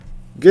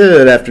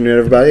Good afternoon,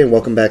 everybody, and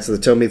welcome back to the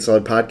Toe Meat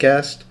Salad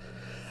Podcast.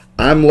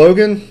 I'm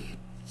Logan,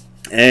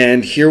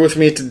 and here with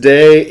me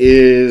today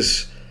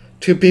is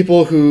two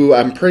people who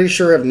I'm pretty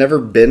sure have never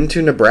been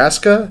to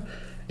Nebraska,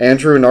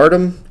 Andrew and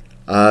Artem.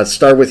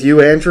 Start with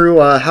you, Andrew.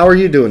 How are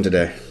you doing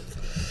today?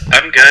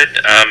 I'm good.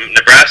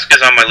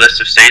 Nebraska's on my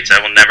list of states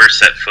I will never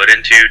set foot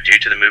into due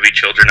to the movie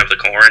Children of the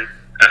Corn.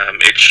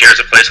 It shares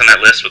a place on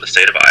that list with the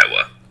state of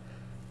Iowa.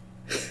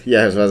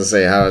 Yeah, I was about to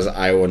say, how is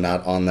Iowa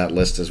not on that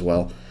list as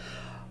well?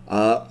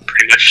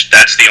 Pretty much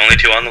that's the only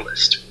two on the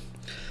list.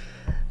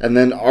 And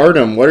then,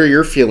 Artem, what are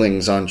your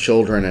feelings on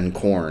Children and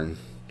Corn?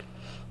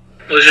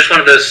 Well, it's just one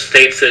of those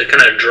states that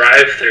kind of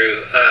drive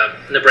through.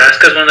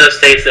 Nebraska is one of those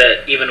states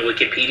that even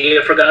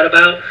Wikipedia forgot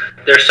about.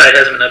 Their site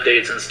hasn't been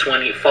updated since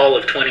fall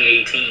of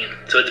 2018.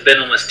 So it's been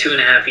almost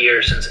 2.5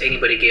 years since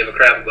anybody gave a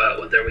crap about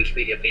what their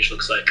Wikipedia page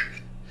looks like.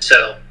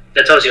 So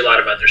that tells you a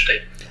lot about their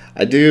state.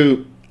 I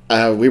do.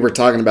 We were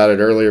talking about it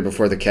earlier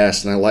before the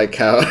cast, and I like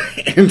how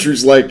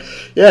Andrew's like,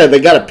 yeah, they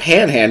got a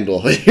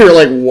panhandle. You're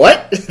like,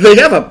 what? They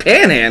have a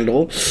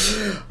panhandle?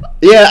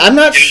 Yeah, I'm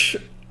not sure.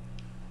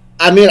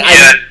 I mean,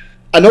 I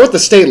know what the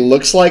state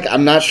looks like.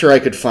 I'm not sure I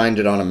could find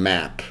it on a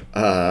map,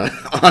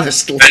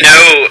 honestly.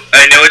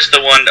 I know it's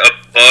the one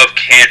above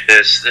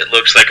Kansas that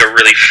looks like a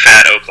really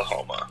fat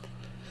Oklahoma.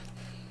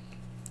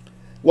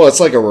 Well, it's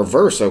like a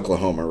reverse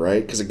Oklahoma,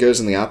 right? Because it goes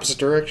in the opposite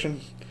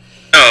direction?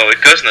 No,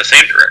 it goes in the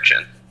same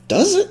direction.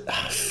 Does it?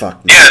 Oh,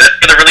 fuck me. Yeah,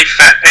 that's where the really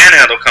fat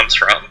panhandle comes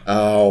from.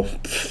 Oh,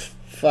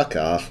 fuck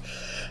off.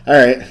 All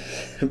right.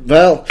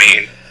 Well,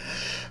 Blame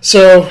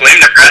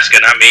Nebraska,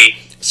 not me.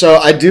 So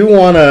I do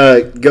want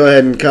to go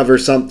ahead and cover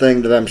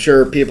something that I'm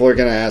sure people are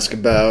going to ask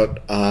about.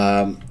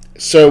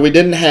 So we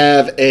didn't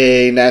have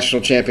a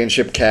national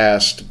championship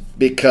cast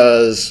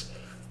because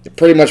it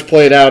pretty much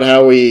played out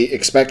how we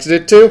expected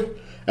it to.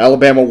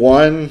 Alabama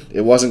won.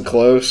 It wasn't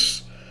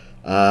close.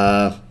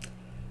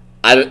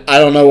 I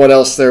don't know what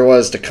else there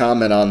was to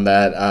comment on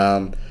that.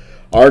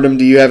 Artem,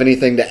 do you have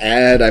anything to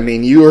add? I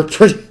mean,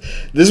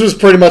 this was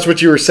pretty much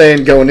what you were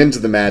saying going into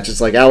the match. It's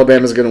like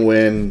Alabama's going to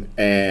win,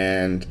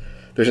 and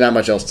there's not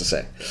much else to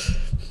say.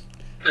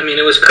 I mean,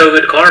 it was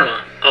COVID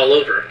karma all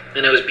over,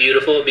 and it was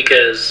beautiful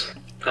because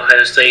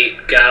Ohio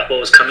State got what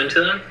was coming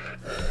to them.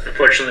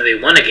 Unfortunately, they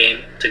won a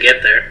game to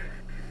get there.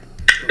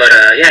 But,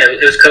 yeah,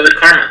 it was COVID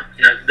karma.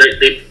 You know,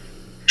 they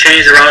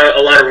changed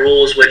a lot of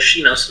rules, which,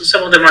 you know,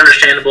 some of them are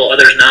understandable,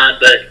 others not,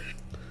 but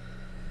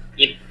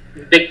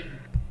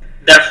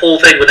that whole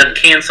thing with them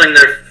canceling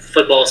their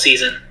football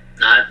season,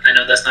 I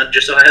know that's not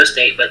just Ohio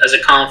State, but as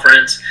a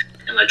conference,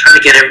 and like trying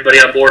to get everybody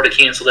on board to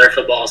cancel their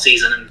football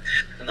season,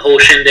 and the whole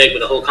shindig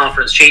with the whole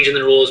conference changing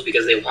the rules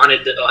because they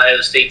wanted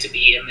Ohio State to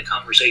be in the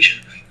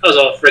conversation, that was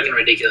all freaking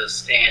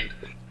ridiculous, and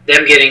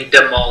them getting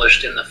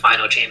demolished in the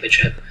final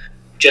championship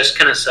just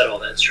kind of set all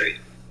that straight.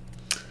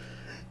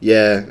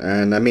 Yeah,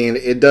 and I mean,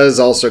 it does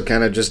also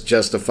kind of just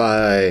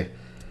justify...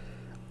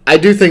 I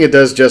do think it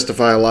does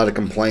justify a lot of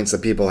complaints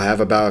that people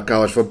have about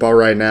college football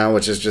right now,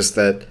 which is just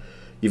that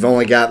you've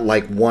only got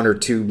like one or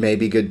two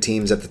maybe good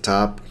teams at the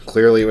top.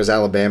 Clearly it was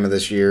Alabama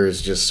this year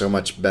is just so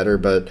much better,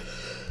 but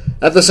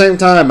at the same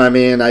time, I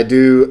mean, I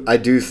do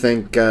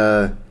think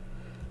that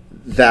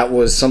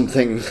was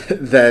something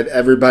that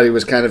everybody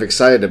was kind of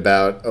excited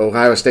about.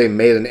 Ohio State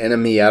made an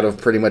enemy out of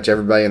pretty much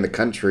everybody in the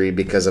country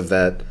because of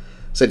that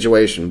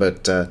situation.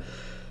 But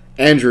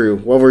Andrew,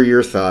 what were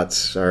your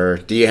thoughts, or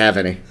do you have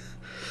any?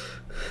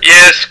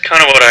 Yes,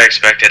 kind of what I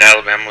expected.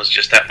 Alabama was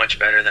just that much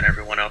better than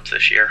everyone else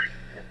this year.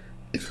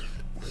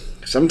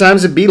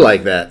 Sometimes it be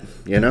like that,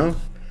 you know?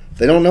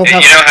 They don't know how...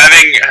 You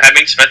know,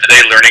 having spent the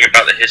day learning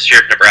about the history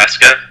of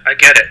Nebraska, I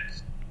get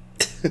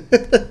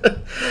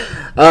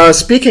it.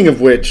 Speaking of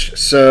which,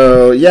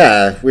 so,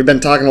 yeah, we've been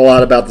talking a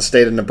lot about the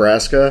state of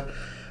Nebraska,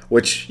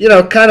 which, you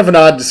know, kind of an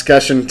odd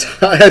discussion.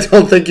 I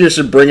don't think you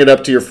should bring it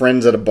up to your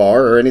friends at a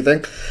bar or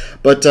anything.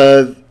 But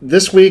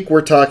this week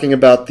we're talking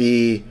about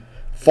the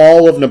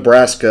fall of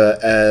Nebraska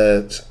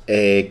as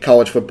a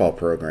college football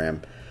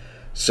program.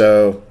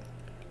 So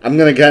I'm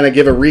going to kind of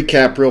give a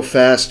recap real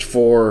fast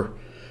for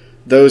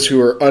those who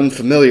are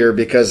unfamiliar,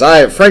 because I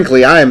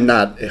am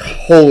not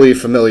wholly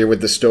familiar with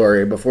the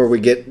story before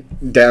we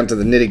get down to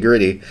the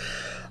nitty-gritty.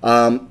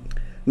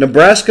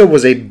 Nebraska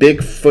was a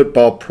big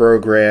football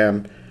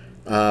program,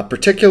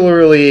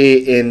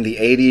 particularly in the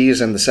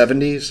 80s and the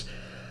 70s,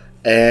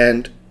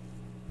 and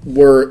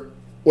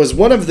was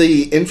one of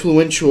the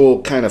influential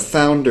kind of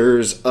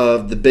founders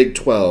of the Big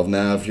 12.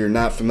 Now, if you're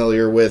not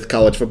familiar with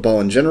college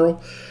football in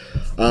general,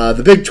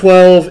 the Big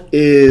 12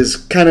 is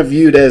kind of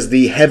viewed as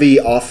the heavy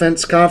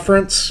offense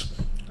conference.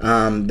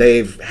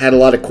 They've had a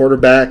lot of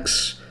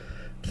quarterbacks,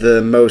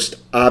 the most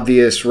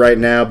obvious right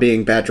now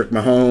being Patrick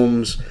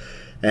Mahomes,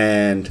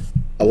 and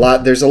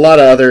there's a lot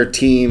of other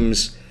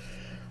teams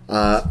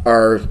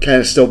are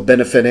kind of still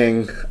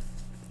benefiting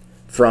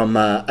from,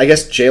 I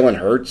guess, Jalen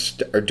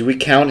Hurts. Or do we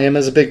count him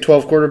as a Big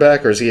 12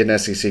 quarterback, or is he an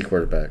SEC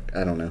quarterback?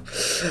 I don't know.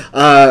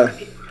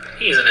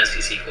 He's an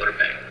SEC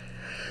quarterback.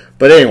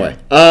 But anyway,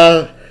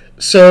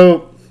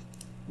 so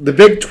the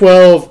Big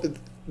 12,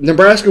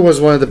 Nebraska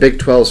was one of the Big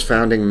 12's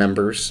founding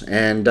members,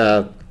 and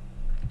the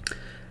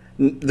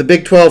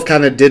Big 12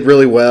 kind of did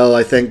really well.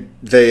 I think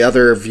the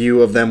other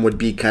view of them would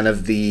be kind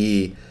of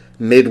the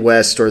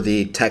Midwest or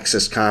the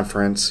Texas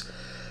Conference.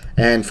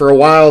 And for a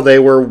while, they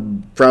were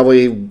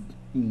probably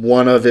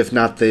one of, if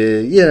not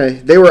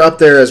they were up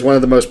there as one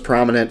of the most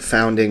prominent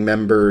founding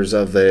members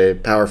of the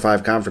Power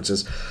 5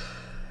 conferences.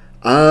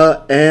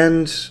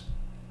 And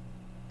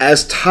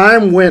as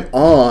time went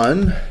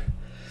on,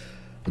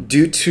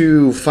 due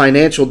to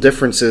financial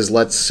differences,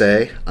 let's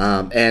say,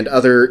 and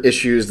other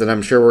issues that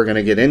I'm sure we're going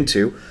to get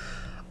into,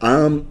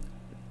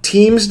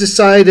 teams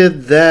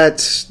decided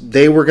that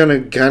they were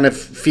going to kind of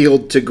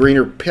field to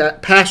greener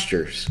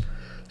pastures.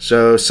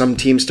 So some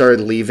teams started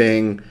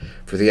leaving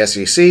for the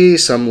SEC,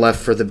 some left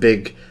for the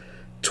Big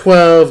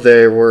 12,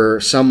 there were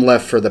some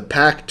left for the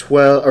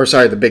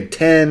the Big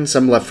 10,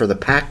 some left for the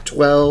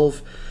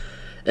Pac-12,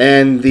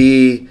 and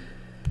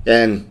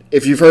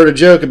if you've heard a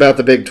joke about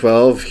the Big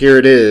 12, here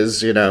it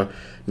is,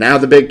 now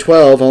the Big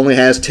 12 only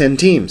has 10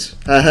 teams.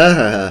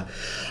 And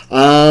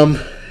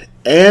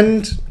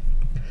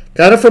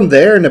kind of from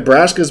there,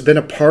 Nebraska's been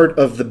a part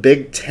of the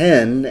Big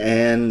 10,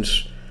 and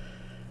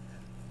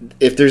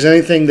if there's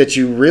anything that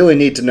you really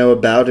need to know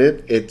about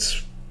it,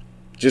 it's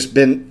just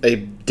been a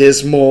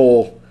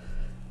dismal,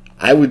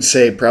 I would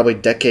say, probably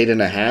decade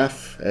and a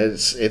half.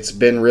 It's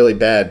been really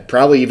bad,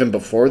 probably even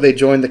before they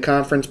joined the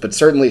conference, but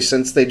certainly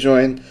since they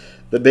joined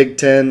the Big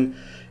 10,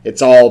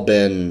 it's all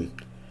been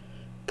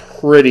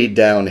pretty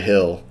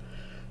downhill.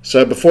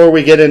 So before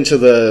we get into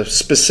the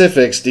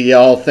specifics, do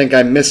y'all think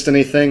I missed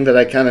anything that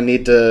I kind of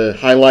need to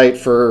highlight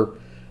for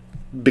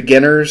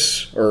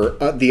beginners or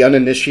the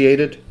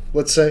uninitiated,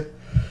 let's say?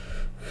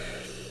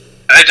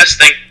 I just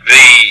think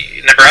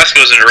Nebraska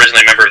was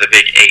originally a member of the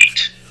Big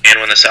 8, and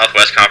when the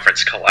Southwest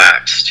Conference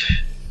collapsed,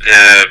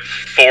 the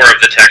 4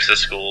 of the Texas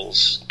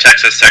schools,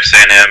 Texas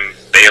A&M,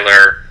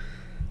 Baylor,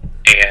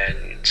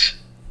 and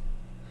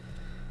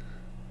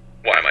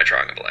why am I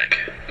drawing a blank?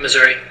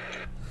 Missouri.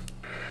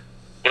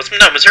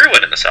 No, Missouri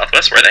wasn't in the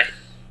Southwest, were they?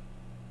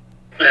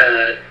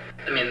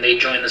 They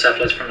joined the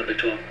Southwest from the Big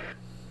 12.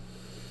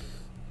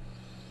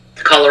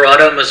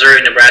 Colorado,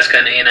 Missouri, Nebraska,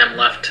 and A&M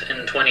left in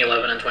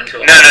 2011 and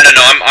 2012. No.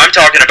 I'm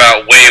talking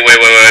about way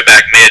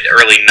back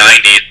early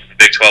 90s. The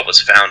Big 12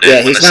 was founded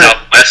when the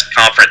Southwest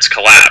Conference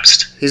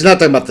collapsed. He's not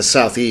talking about the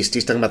Southeast.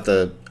 He's talking about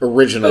the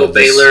original.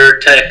 Baylor,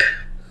 Tech.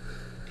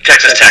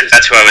 Texas Tech.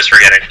 That's who I was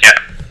forgetting. Yeah.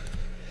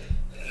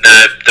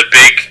 The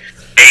Big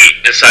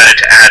 8 decided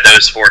to add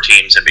those 4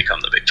 teams and become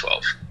the Big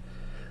 12.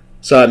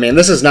 So,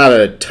 this is not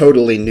a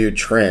totally new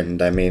trend.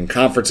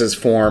 Conferences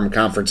form,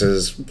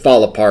 conferences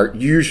fall apart,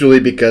 usually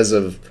because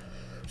of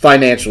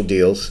financial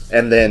deals,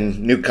 and then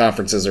new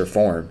conferences are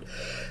formed.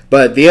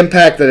 But the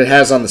impact that it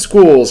has on the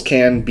schools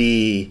can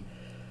be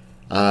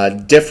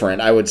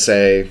different, I would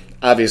say.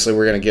 Obviously,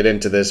 we're going to get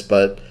into this,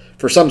 but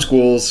for some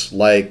schools,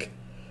 like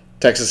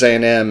Texas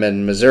A&M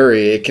and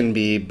Missouri, it can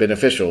be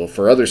beneficial.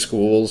 For other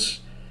schools,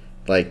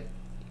 like,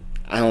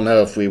 I don't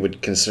know if we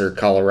would consider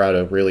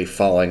Colorado really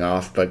falling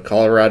off, but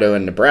Colorado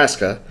and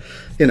Nebraska,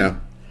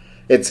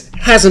 it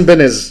hasn't been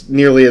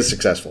nearly as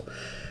successful.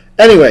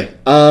 Anyway,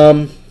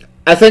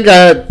 I think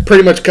that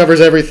pretty much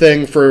covers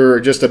everything for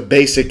just a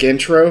basic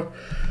intro.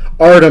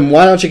 Artem,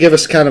 why don't you give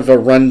us kind of a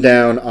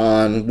rundown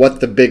on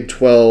what the Big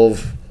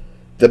 12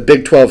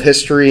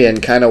 history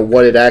and kind of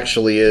what it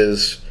actually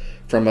is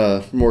from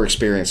a more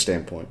experienced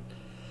standpoint?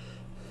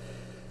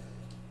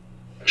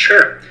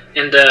 Sure.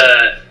 And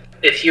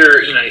if you're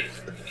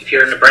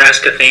a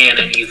Nebraska fan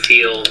and you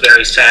feel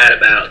very sad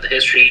about the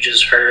history you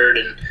just heard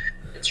and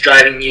it's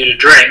driving you to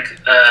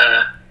drink,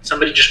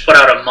 somebody just put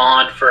out a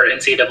mod for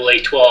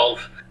NCAA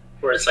 12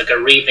 where it's like a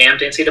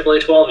revamped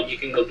NCAA 12 and you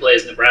can go play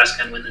as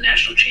Nebraska and win the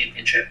national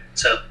championship.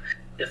 So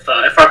if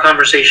our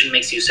conversation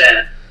makes you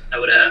sad, I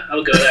would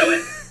go that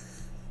way.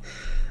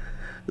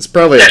 It's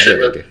probably a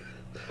good idea.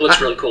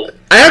 Looks really cool.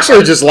 I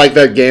actually just like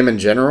that game in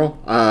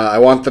general. I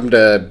want them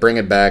to bring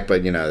it back,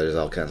 but there's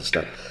all kinds of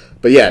stuff.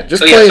 But yeah,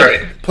 just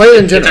play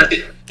it in general.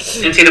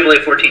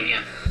 NCAA 14,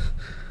 yeah.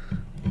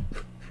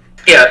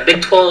 Yeah,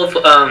 Big 12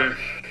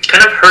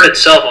 kind of hurt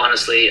itself,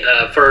 honestly,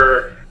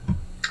 for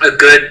a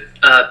good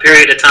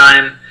period of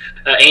time.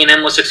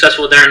 A&M was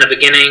successful there in the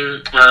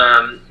beginning,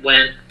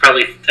 went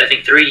probably, I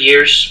think, 3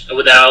 years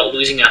without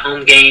losing a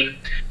home game.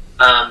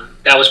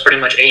 That was pretty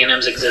much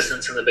A&M's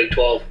existence in the Big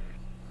 12.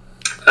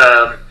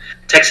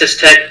 Texas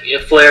Tech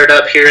flared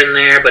up here and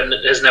there, but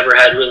has never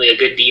had really a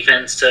good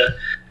defense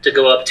to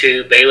go up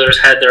to. Baylor's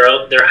had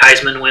their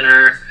Heisman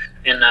winner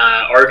and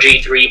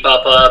RG3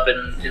 pop up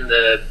in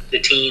the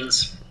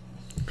teens.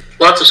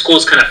 Lots of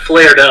schools kind of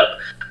flared up,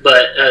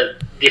 but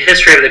the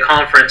history of the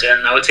conference,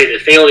 and I would say the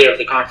failure of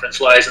the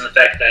conference, lies in the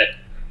fact that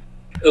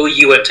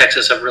OU and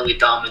Texas have really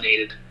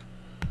dominated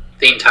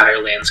the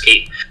entire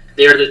landscape.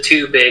 They're the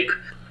two big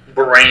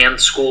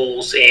brand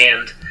schools,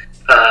 and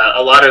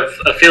a lot of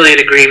affiliate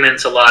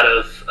agreements, a lot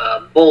of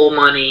bowl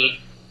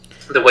money,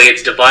 the way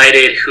it's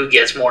divided, who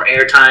gets more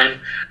airtime,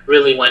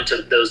 really went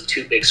to those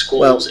two big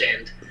schools.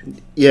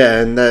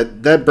 Yeah, and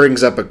that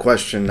brings up a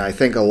question. I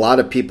think a lot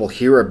of people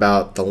hear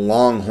about the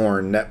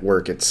Longhorn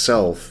Network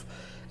itself,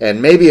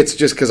 and maybe it's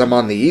just because I'm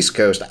on the East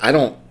Coast. I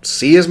don't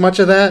see as much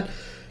of that.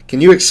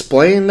 Can you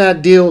explain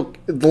that deal?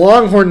 The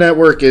Longhorn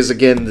Network is,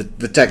 again,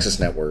 the Texas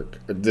network,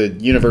 the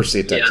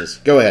University of Texas.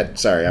 Yeah. Go ahead.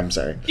 I'm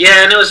sorry.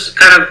 Yeah, and it was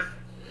kind of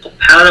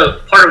part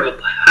of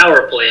a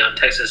power play on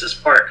Texas's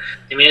part.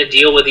 They made a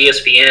deal with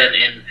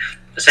ESPN, and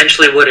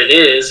essentially what it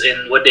is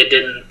and what they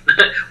didn't,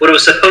 what it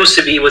was supposed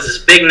to be was this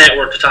big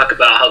network to talk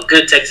about how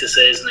good Texas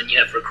is, and then you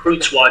have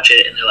recruits watch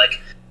it, and they're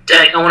like,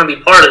 dang, I want to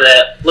be part of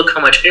that. Look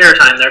how much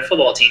airtime their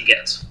football team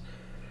gets.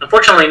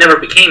 Unfortunately, it never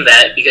became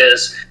that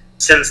because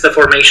since the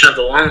formation of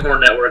the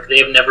Longhorn Network, they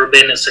have never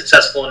been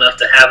successful enough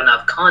to have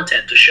enough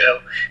content to show,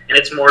 and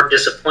it's more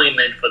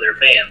disappointment for their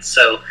fans.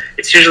 So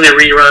it's usually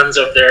reruns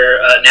of their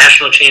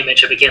national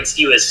championship against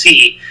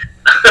USC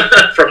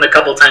from the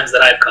couple times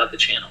that I've caught the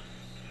channel.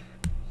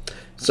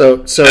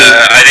 So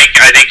I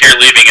think you're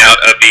leaving out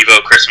a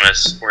Bevo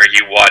Christmas where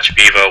you watch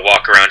Bevo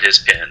walk around his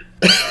pen.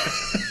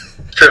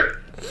 True,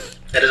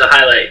 that is a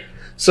highlight.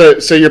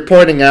 So you're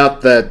pointing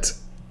out that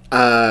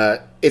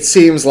it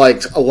seems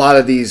like a lot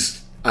of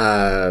these.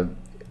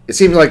 It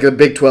seems like the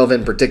Big 12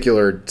 in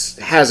particular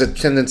has a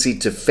tendency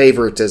to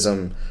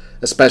favoritism,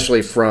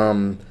 especially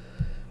from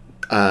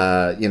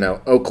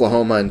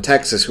Oklahoma and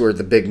Texas, who are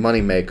the big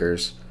money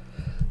makers.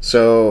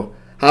 So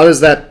how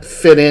does that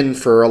fit in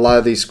for a lot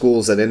of these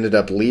schools that ended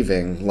up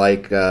leaving,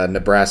 like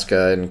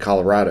Nebraska and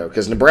Colorado?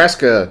 Because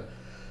Nebraska,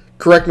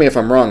 correct me if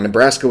I'm wrong,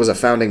 Nebraska was a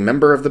founding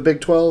member of the Big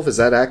 12. Is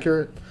that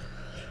accurate?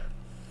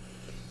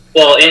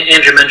 Well,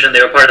 Andrew mentioned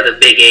they were part of the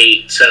Big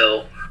 8,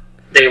 so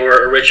they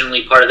were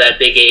originally part of that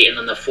Big 8, and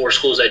then the 4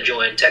 schools that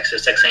joined,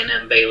 Texas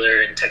A&M,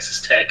 Baylor, and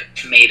Texas Tech,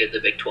 made it the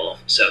Big 12.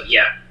 So,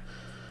 yeah.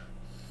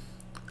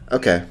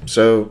 Okay,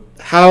 so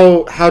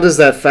how does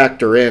that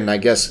factor in? I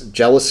guess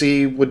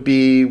jealousy would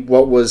be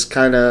what was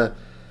kind of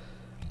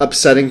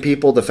upsetting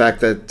people, the fact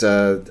that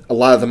a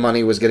lot of the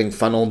money was getting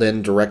funneled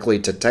in directly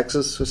to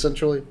Texas,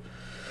 essentially?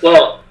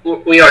 Well,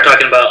 we are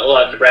talking about a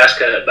lot of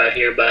Nebraska about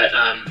here, but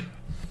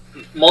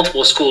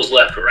multiple schools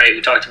left, right?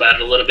 We talked about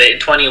it a little bit. In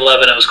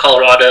 2011, it was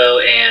Colorado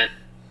and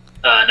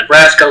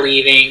Nebraska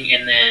leaving,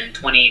 and then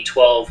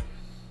 2012,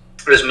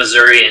 it was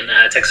Missouri and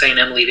Texas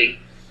A&M leaving.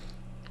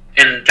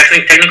 And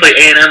technically,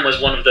 A&M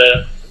was one of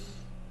the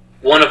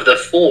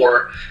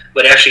 4,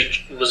 but actually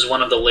was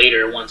one of the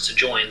later ones to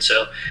join.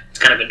 So it's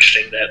kind of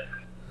interesting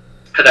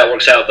how that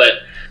works out. But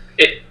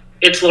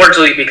it's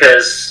largely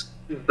because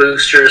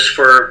boosters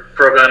for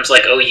programs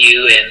like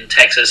OU and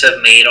Texas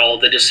have made all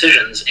the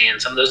decisions,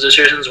 and some of those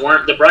decisions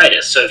weren't the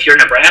brightest. So if you're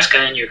Nebraska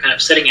and you're kind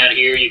of sitting out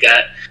here, you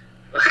got,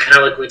 kind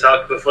of like we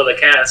talked before the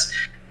cast,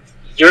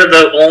 you're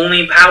the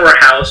only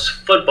powerhouse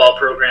football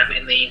program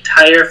in the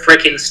entire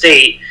freaking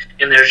state,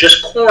 and there's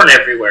just corn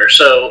everywhere.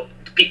 So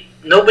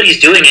nobody's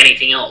doing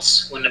anything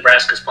else when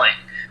Nebraska's playing.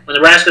 When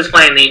Nebraska's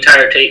playing, the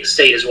entire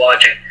state is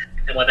watching.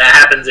 And what that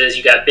happens is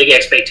you got big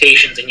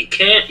expectations, and you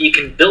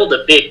can build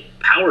a big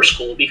power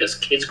school because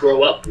kids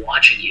grow up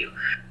watching you.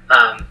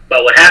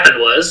 But what happened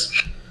was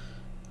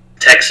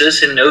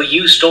Texas and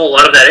OU stole a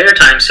lot of that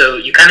airtime, so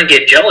you kind of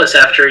get jealous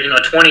after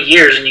 20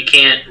 years, and you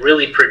can't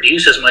really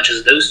produce as much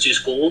as those 2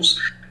 schools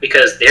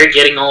because they're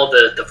getting all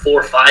the 4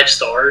 or 5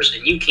 stars,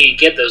 and you can't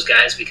get those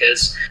guys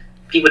because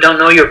people don't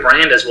know your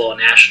brand as well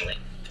nationally.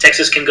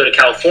 Texas can go to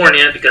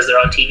California because they're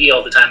on TV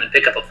all the time and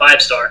pick up a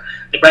 5-star.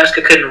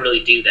 Nebraska couldn't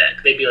really do that.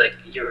 They'd be like,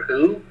 "You're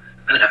who?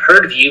 I mean, I've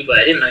heard of you, but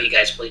I didn't know you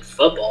guys played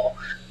football."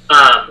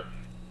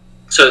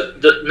 So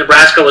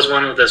Nebraska was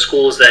one of the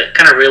schools that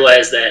kind of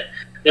realized that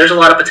there's a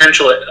lot of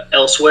potential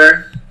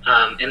elsewhere,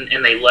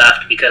 and they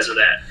left because of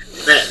that.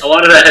 And a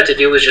lot of that had to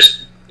do with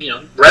just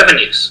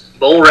revenues.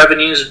 Bowl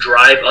revenues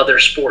drive other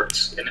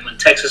sports, and then when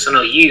Texas and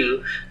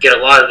OU get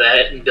a lot of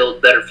that and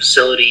build better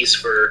facilities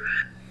for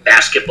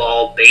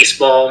basketball,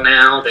 baseball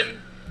now, then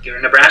you're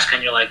in Nebraska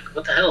and you're like,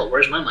 what the hell?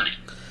 Where's my money?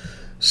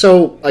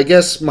 So I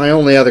guess my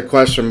only other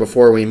question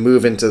before we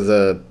move into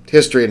the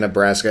history of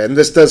Nebraska, and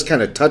this does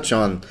kind of touch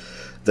on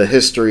the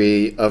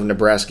history of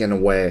Nebraska in a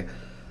way.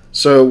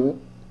 So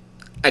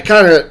I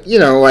kind of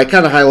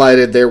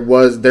highlighted there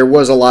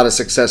was a lot of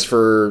success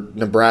for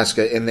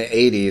Nebraska in the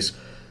 80s.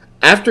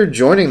 After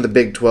joining the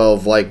Big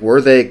 12,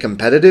 were they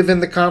competitive in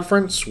the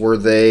conference?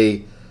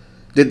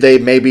 Did they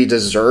maybe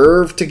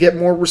deserve to get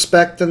more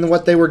respect than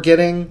what they were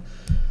getting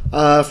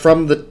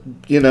from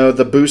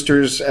the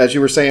boosters, as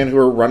you were saying, who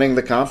are running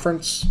the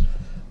conference?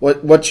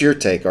 What's your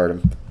take,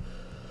 Artem?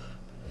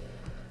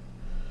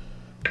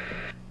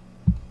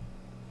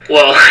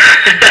 Well,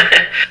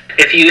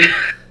 if you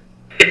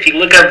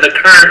look up the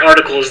current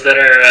articles that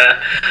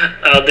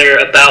are out there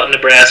about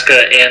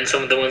Nebraska and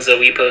some of the ones that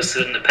we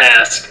posted in the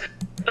past,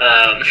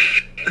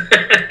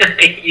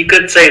 you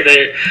could say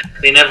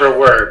they never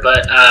were,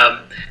 but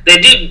they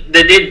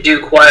did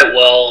do quite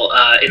well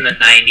in the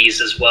 90s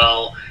as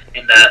well,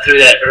 and through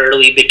that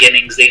early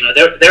beginnings,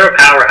 they're a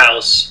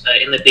powerhouse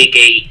in the Big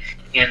 8,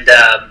 and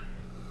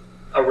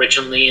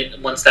originally,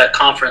 once that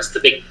conference,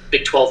 the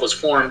Big 12 was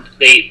formed,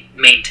 they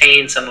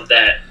maintained some of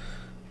that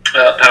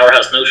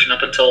powerhouse notion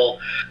up until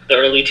the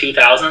early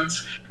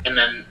 2000s, and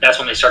then that's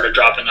when they started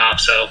dropping off.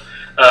 So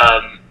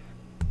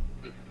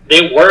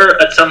they were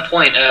at some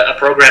point a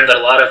program that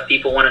a lot of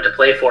people wanted to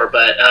play for,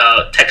 but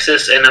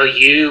Texas and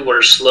OU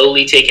were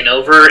slowly taken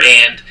over,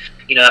 and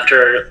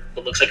after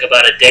what looks like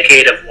about a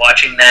decade of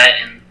watching that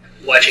and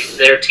watching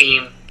their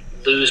team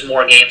lose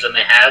more games than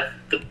they have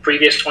the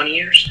previous 20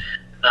 years,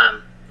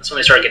 that's when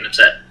they started getting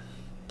upset.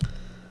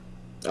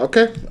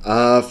 Okay,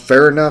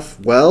 fair enough.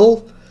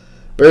 Well,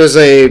 there's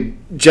a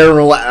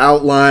general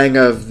outline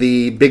of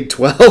the Big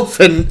 12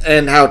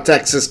 and how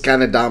Texas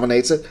kind of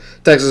dominates it.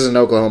 Texas and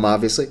Oklahoma,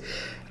 obviously.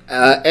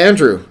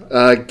 Andrew,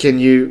 why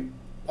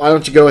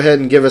don't you go ahead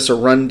and give us a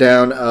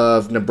rundown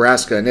of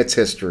Nebraska and its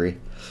history?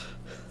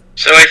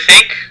 So I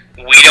think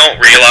we don't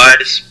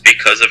realize,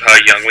 because of how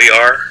young we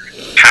are,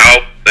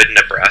 how good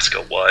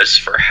Nebraska was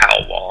for how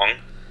long.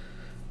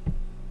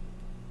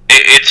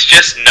 It's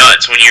just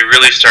nuts when you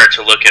really start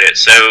to look at it.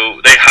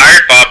 So they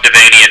hired Bob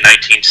Devaney in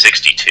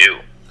 1962.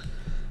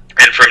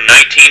 And from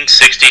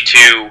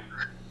 1962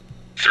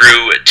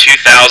 through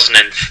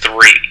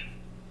 2003.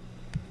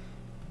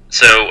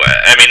 So,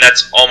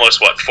 that's almost,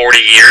 40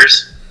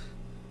 years?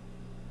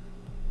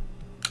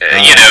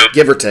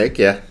 Give or take,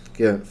 yeah.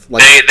 Their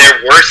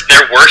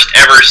worst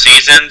ever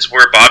seasons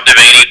were Bob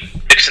Devaney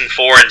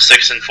 6-4 and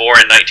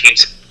 6-4 in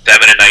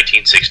 1967 and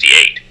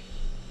 1968.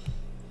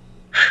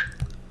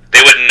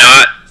 They would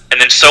not,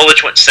 and then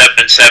Solich went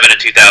 7-7 in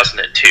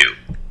 2002.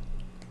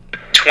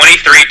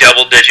 23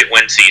 double-digit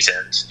win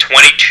seasons,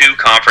 22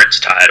 conference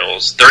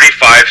titles,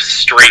 35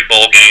 straight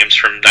bowl games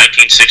from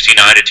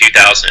 1969 to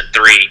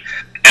 2003,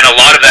 and a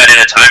lot of that in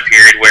a time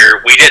period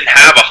where we didn't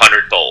have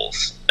 100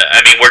 bowls.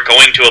 We're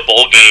going to a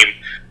bowl game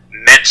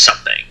meant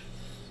something.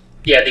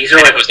 Yeah, these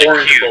are like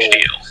orange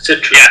bowls.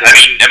 Yeah,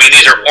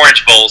 these are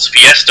orange bowls,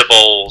 Fiesta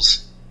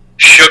bowls,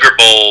 sugar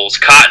bowls,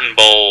 cotton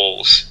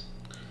bowls.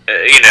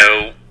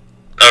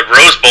 A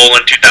Rose Bowl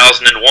in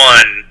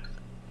 2001,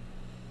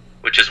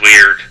 which is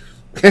weird.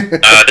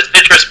 The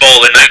Citrus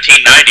Bowl in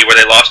 1990, where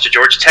they lost to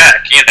Georgia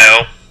Tech. These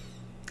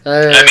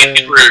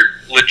were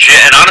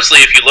legit. And honestly,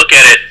 if you look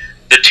at it,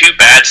 the two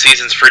bad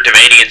seasons for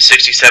Devaney in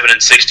 67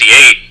 and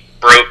 68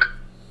 broke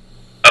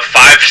a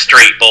 5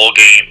 straight bowl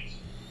game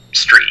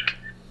streak.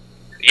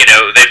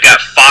 They've got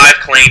 5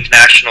 claimed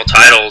national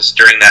titles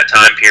during that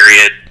time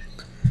period,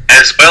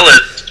 as well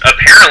as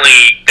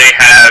apparently they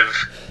have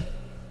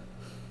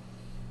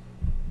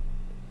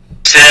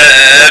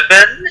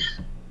 7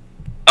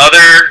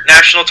 other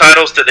national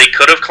titles that they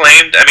could have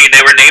claimed.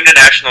 They were named a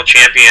national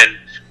champion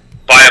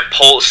by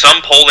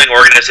some polling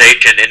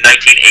organization in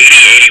 1980,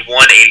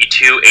 81,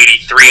 82,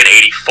 83, and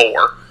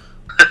 84.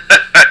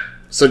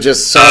 So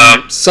just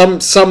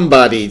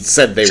somebody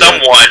said they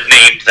Someone were.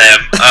 named them.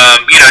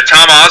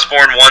 Tom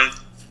Osborne won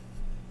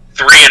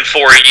 3 and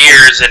 4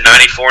 years in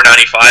 94,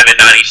 95, and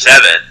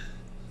 97.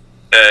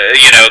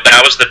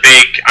 That was the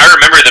big... I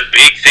remember the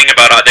big thing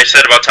they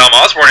said about Tom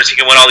Osborne is he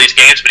can win all these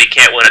games, but he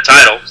can't win a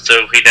title.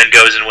 So he then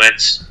goes and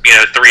wins,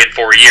 3 and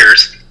 4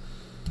 years.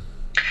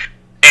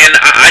 And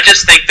I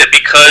just think that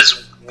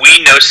because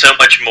we know so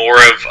much more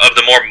of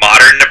the more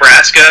modern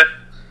Nebraska,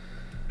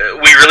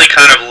 we really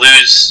kind of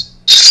lose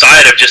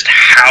sight of just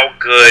how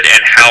good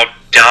and how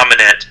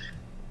dominant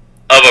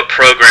of a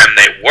program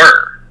they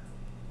were.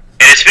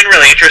 And it's been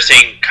really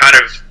interesting kind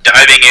of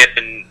diving in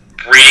and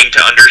reading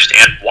to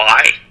understand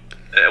why.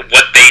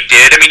 What they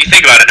did. You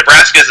think about it.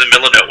 Nebraska is the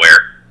middle of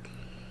nowhere.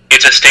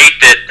 It's a state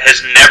that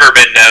has never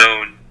been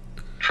known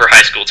for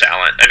high school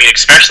talent.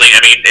 It's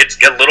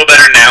a little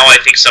better now. I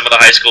think some of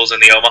the high schools in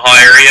the Omaha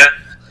area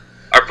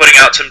are putting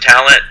out some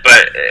talent,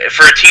 but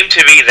for a team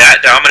to be that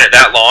dominant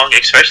that long,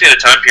 especially at a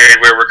time period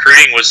where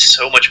recruiting was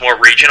so much more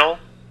regional,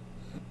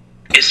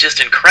 is just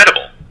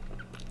incredible.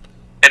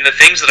 And the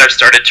things that I've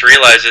started to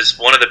realize is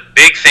one of the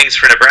big things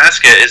for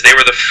Nebraska is they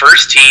were the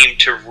first team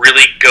to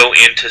really go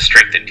into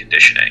strength and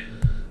conditioning.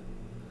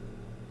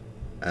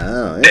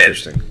 Oh,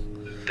 interesting.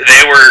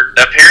 They were,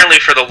 apparently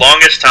for the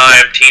longest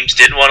time, teams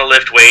didn't want to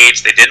lift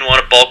weights, they didn't want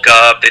to bulk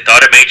up, they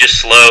thought it made you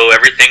slow,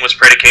 everything was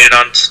predicated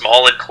on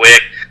small and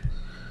quick,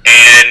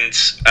 and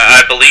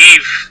I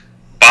believe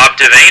Bob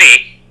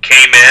Devaney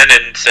came in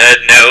and said,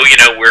 no,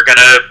 we're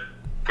gonna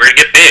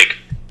get big.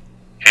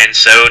 And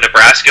so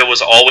Nebraska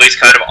was always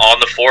kind of on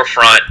the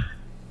forefront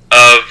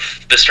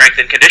of the strength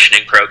and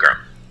conditioning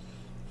program.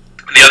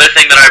 The other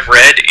thing that I've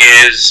read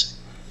is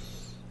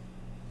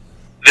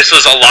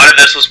a lot of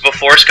this was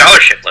before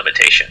scholarship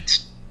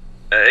limitations.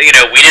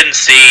 We didn't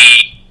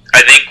see,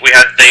 I think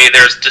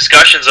there's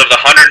discussions of the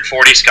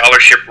 140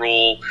 scholarship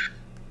rule,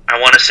 I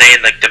want to say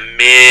in the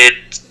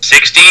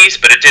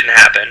mid-60s, but it didn't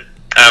happen.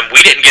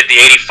 We didn't get the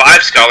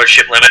 85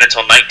 scholarship limit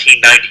until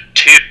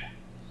 1992.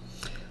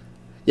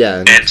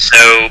 Yeah. And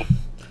so,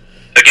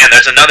 again,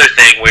 that's another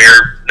thing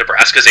where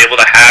Nebraska's able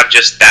to have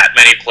just that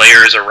many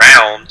players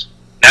around.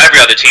 Now every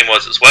other team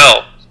was as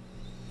well.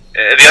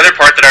 The other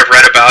part that I've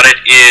read about it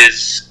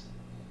is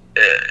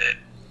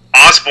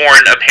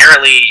Osborne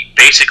apparently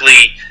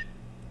basically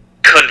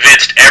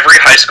convinced every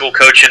high school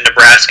coach in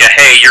Nebraska,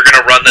 hey, you're going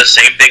to run the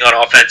same thing on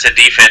offense and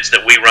defense that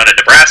we run in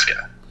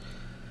Nebraska.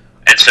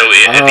 And so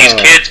these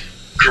kids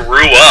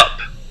grew up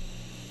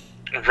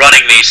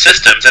running these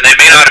systems, and they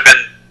may not have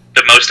been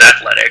the most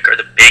athletic or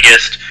the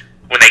biggest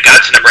when they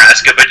got to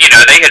Nebraska, but,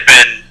 they had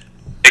been,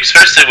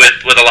 especially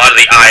with a lot of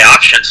the eye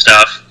option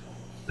stuff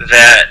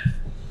that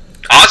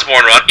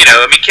Osborne run,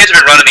 kids have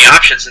been running the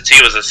option since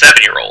he was a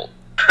 7-year-old.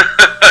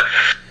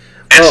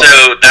 And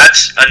so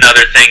that's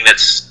another thing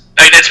it's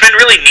been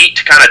really neat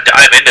to kind of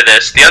dive into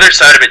this. The other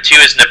side of it, too,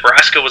 is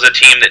Nebraska was a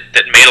team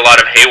that made a lot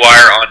of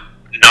haywire on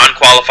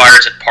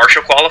non-qualifiers and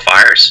partial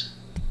qualifiers.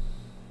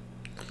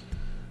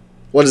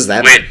 What does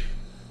that mean?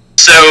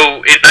 So,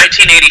 in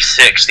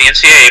 1986, the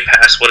NCAA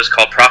passed what is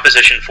called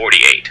Proposition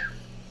 48.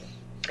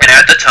 And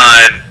at the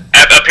time,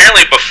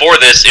 apparently before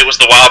this, it was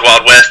the Wild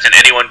Wild West, and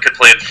anyone could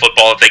play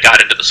football if they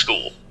got into the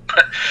school.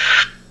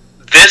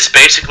 This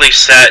basically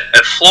set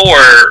a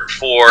floor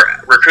for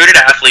recruited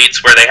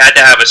athletes where they had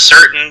to have a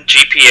certain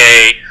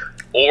GPA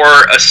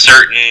or a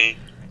certain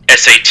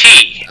SAT.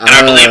 And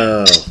I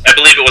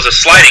believe it was a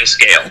sliding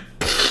scale.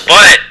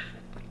 But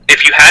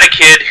if you had a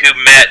kid who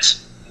met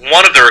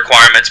one of the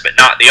requirements but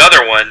not the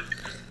other one,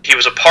 he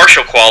was a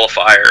partial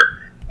qualifier.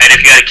 And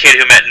if you had a kid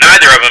who met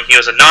neither of them, he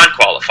was a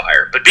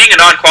non-qualifier. But being a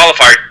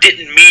non-qualifier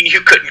didn't mean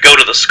you couldn't go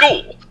to the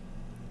school.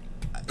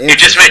 It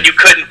just meant you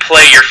couldn't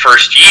play your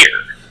first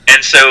year.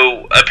 And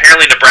so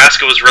apparently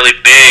Nebraska was really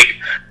big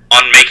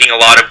on making a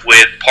lot of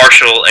with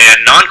partial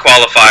and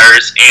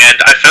non-qualifiers. And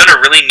I found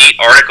a really neat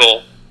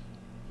article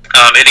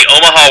in the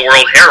Omaha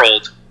World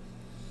Herald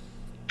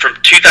from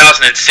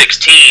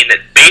 2016 that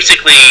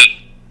basically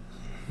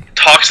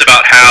talks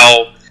about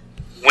how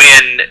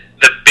when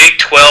the Big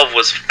 12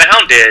 was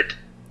founded,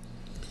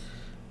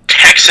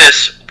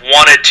 Texas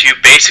wanted to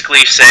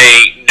basically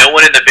say no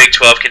one in the Big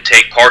 12 can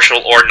take partial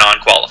or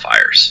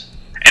non-qualifiers,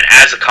 and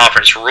as a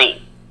conference rule.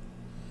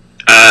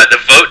 The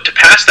vote to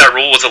pass that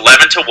rule was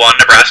 11-1.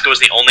 Nebraska was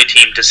the only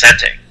team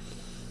dissenting.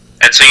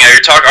 And so,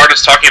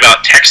 Arden's talking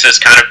about Texas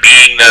kind of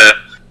being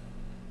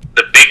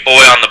the big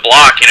boy on the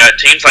block. It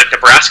seems like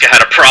Nebraska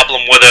had a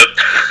problem with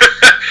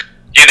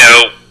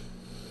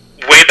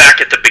way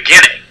back at the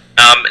beginning.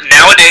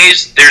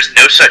 Nowadays, there's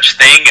no such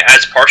thing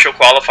as partial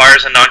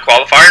qualifiers and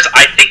non-qualifiers.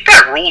 I think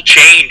that rule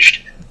changed.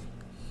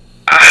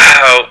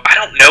 I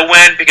don't know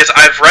when, because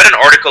I've read an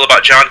article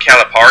about John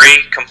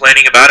Calipari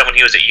complaining about it when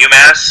he was at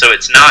UMass, so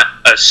it's not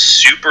a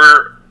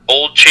super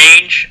old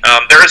change.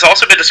 There has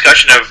also been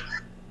discussion of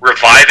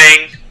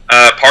reviving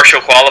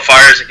partial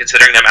qualifiers and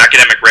considering them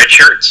academic red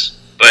shirts,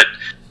 but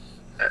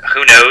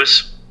who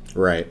knows?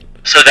 Right.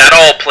 So that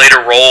all played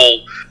a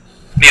role.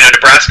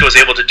 Nebraska was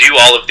able to do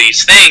all of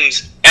these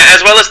things,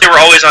 as well as they were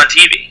always on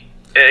TV.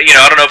 I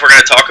don't know if we're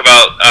going to talk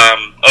about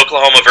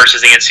Oklahoma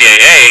versus the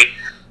NCAA,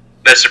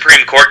 the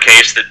Supreme Court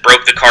case that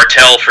broke the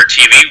cartel for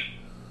TV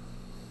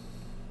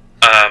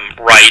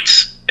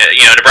rights.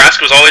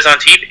 Nebraska was always on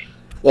TV.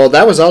 Well,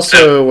 that was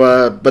also,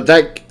 I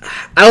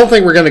don't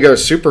think we're going to go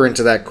super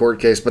into that court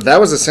case, but that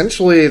was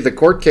essentially the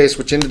court case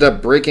which ended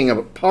up breaking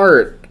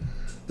apart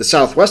the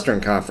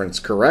Southwestern Conference,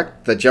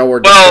 correct? That y'all were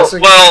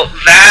discussing? Well,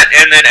 that,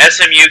 and then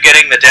SMU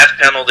getting the death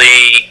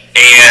penalty,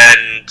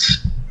 and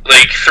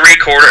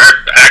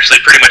actually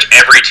pretty much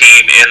every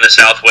team in the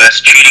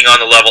Southwest cheating on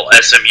the level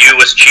SMU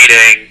was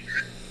cheating.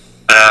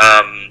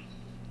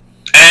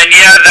 And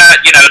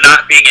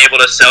not being able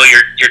to sell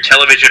your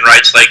television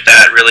rights like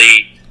that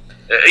really,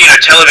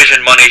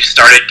 television money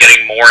started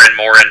getting more and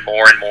more and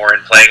more and more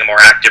and playing a more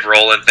active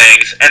role in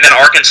things. And then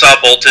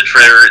Arkansas bolted for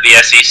the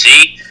SEC,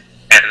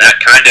 and that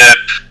kind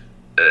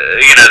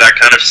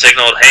of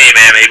signaled, hey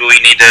man, maybe we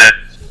need to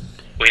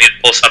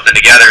pull something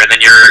together. And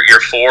then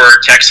your 4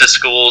 Texas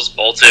schools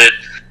bolted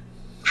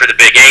for the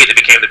Big 8. It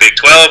became the Big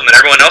 12, and then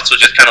everyone else was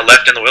just kind of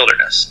left in the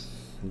wilderness.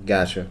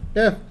 Gotcha.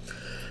 Yeah.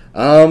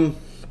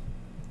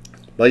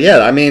 But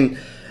yeah,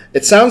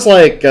 it sounds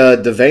like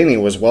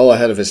Devaney was well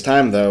ahead of his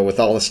time, though, with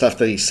all the stuff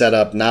that he set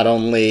up, not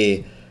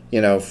only,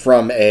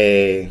 from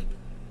a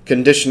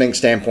conditioning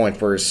standpoint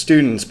for his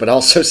students, but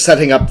also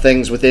setting up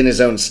things within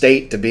his own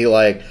state to be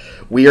like,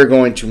 we are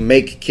going to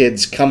make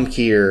kids come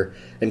here,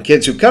 and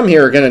kids who come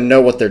here are going to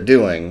know what they're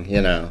doing,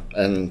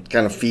 and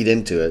kind of feed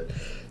into it.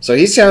 So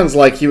he sounds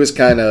like he was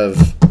kind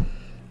of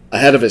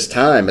ahead of his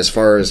time as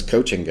far as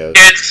coaching goes.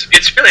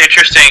 It's really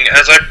interesting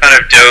as I've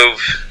kind of dove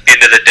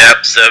into the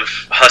depths of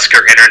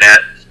Husker Internet.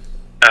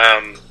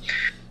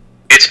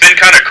 It's been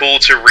kind of cool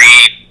to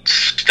read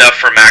stuff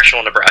from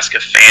actual Nebraska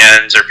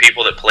fans or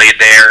people that played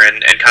there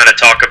and kind of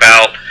talk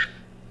about.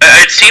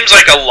 It seems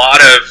like a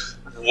lot of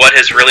what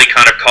has really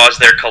kind of caused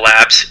their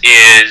collapse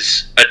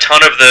is a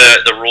ton of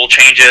the rule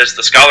changes,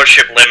 the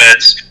scholarship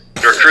limits,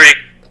 the recruiting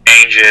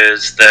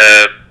changes,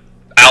 the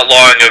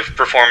outlawing of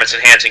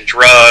performance-enhancing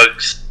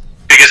drugs,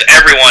 because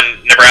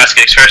everyone,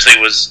 Nebraska especially,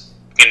 was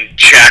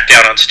jacked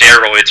out on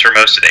steroids for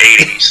most of the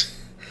 80s.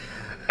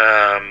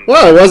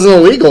 Well, it wasn't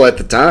illegal at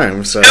the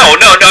time, so... No,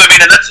 and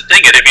that's the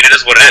thing. It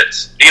is what it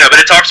is. But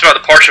it talks about the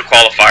partial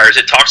qualifiers.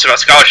 It talks about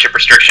scholarship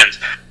restrictions.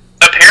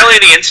 Apparently,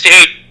 the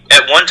in-state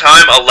at one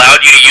time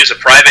allowed you to use a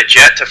private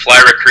jet to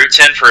fly recruits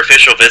in for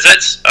official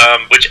visits,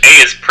 which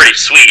A, is pretty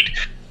sweet,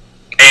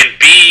 and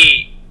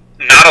B,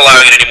 not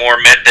allowing it anymore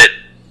meant that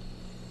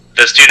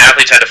the student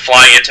athletes had to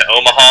fly into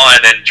Omaha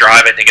and then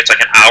drive, I think it's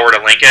like an hour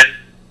to Lincoln.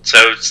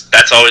 So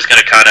that's always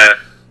going to kind of,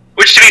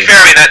 which to be fair,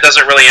 I mean, that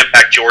doesn't really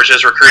impact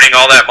Georgia's recruiting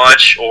all that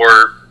much,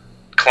 or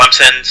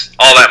Clemson's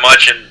all that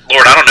much, and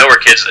Lord, I don't know where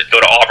kids that go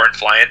to Auburn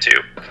fly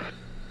into.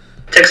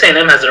 Texas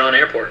A&M has their own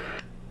airport.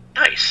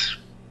 Nice.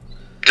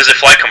 Does it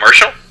fly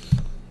commercial?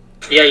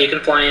 Yeah, you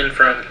can fly in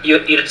from,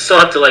 you still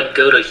have to like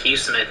go to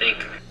Houston, I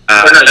think.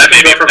 That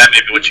may be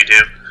what you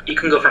do. You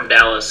can go from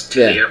Dallas to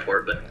the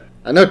airport, but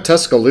I know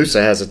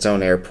Tuscaloosa has its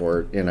own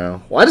airport, you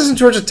know. Why doesn't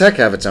Georgia Tech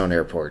have its own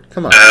airport?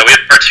 Come on. We have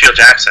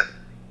Hartsfield-Jackson.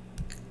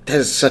 That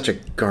is such a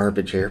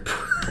garbage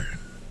airport.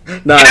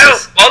 Nice. You know,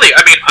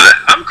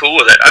 I'm cool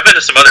with it. I've been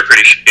to some other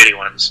pretty shitty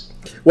ones.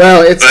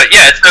 Well, But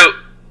yeah, so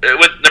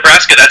with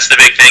Nebraska, that's the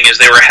big thing, is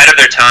they were ahead of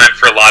their time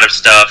for a lot of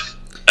stuff.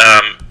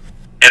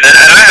 And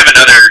I have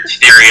another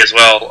theory as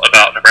well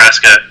about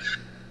Nebraska.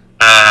 And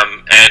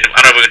I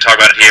don't know if we can talk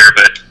about it here,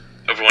 but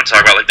if we want to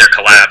talk about like their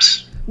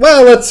collapse.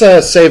 Well, let's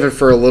save it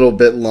for a little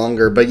bit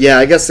longer. But yeah,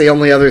 I guess the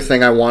only other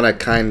thing I want to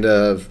kind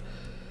of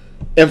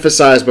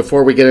emphasize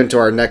before we get into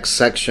our next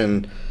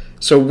section.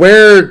 So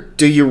where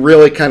do you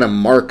really kind of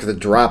mark the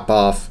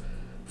drop-off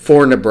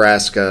for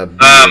Nebraska?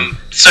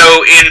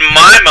 So in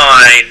my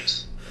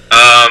mind,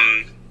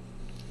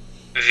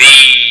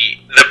 the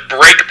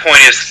break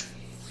point is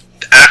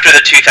after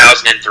the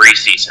 2003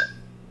 season.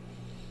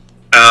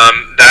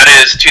 That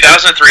is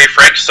 2003.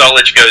 Frank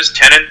Solich goes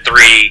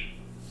 10-3.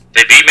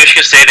 They beat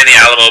Michigan State in the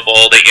Alamo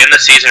Bowl. They end the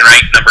season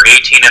ranked number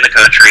 18 in the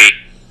country,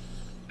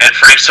 and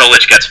Frank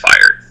Solich gets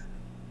fired.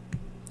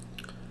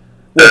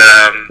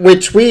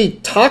 Which we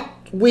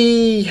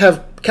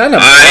have kind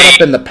of brought up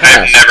in the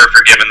past. I've never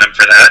forgiven them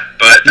for that,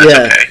 but that's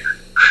okay.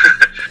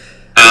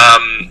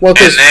 Well,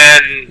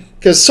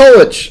 because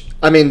Solich,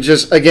 I mean,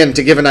 just again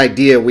to give an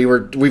idea,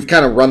 we've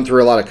kind of run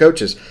through a lot of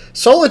coaches.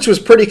 Solich was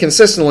pretty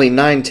consistently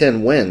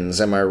 9-10 wins.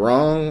 Am I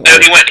wrong? No,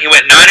 he went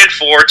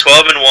 9-4,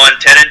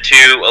 12-1,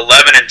 10-2,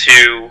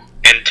 11-2,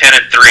 and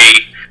 10-3.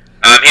 He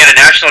had a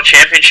national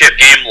championship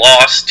game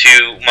loss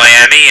to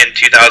Miami in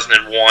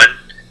 2001.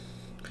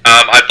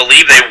 I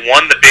believe they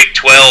won the Big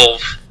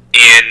 12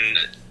 in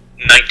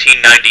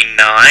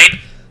 1999.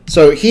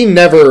 So he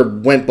never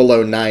went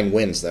below 9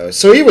 wins, though.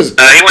 So he was.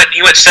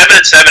 He went 7-7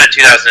 in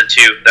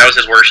 2002. That was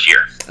his worst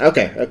year.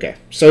 Okay.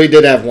 So he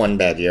did have one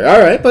bad year. All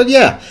right, but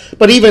yeah.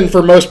 But even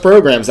for most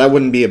programs, that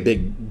wouldn't be a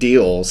big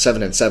deal.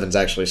 7-7 is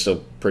actually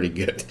still pretty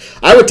good.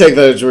 I would take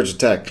that at Georgia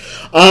Tech.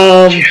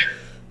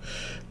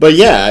 But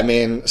yeah, I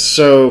mean,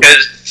 so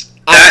because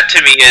that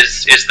to me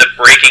is the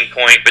breaking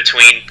point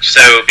between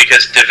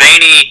because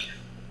Devaney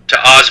to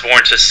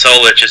Osborne to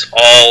Solich is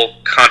all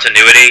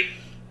continuity.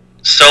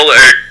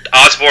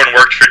 Osborne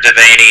worked for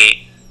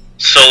Devaney,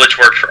 Solich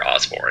worked for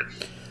Osborne.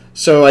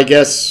 So I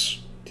guess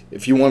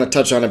if you want to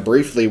touch on it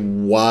briefly,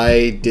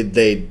 why did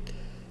they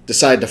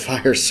decide to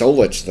fire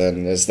Solich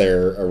then? Is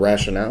there a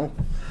rationale?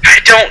 I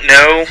don't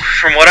know.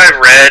 From what I've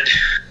read,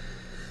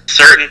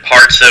 certain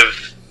parts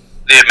of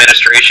the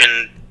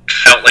administration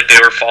felt like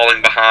they were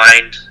falling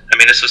behind. I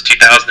mean, this was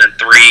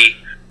 2003.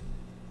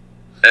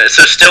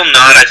 So still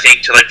not, I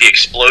think, to like the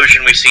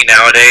explosion we see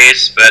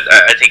nowadays, but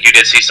I think you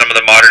did see some of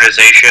the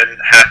modernization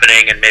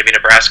happening, and maybe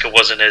Nebraska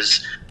wasn't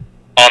as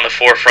on the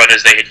forefront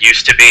as they had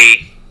used to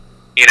be.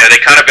 You know, they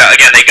kind of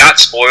got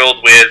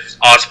spoiled with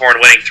Osborne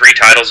winning 3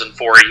 titles in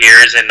 4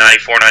 years in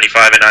 94,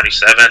 95, and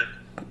 97.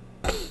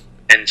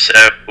 And so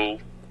I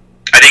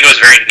think it was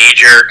very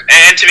knee-jerk.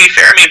 And to be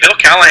fair, I mean, Bill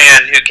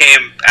Callahan, who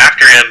came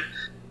after him,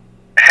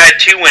 had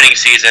 2 winning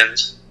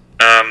seasons.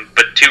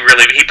 But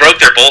he broke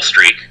their bowl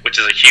streak, which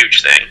is a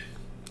huge thing.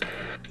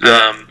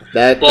 Around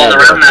that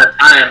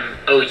time,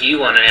 OU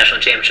won a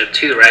national championship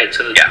too, right?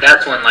 So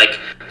that's when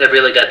they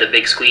really got the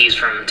big squeeze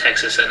from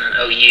Texas and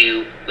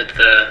OU with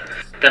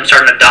them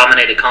starting to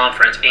dominate a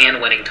conference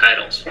and winning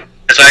titles.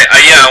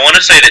 I want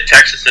to say that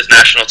Texas's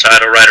national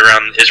title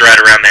is right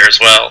around there as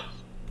well.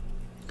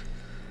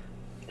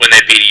 When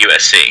they beat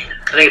USC,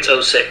 I think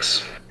it's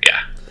 06.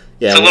 Yeah,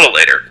 it's a little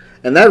later,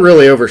 and that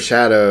really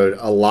overshadowed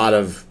a lot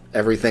of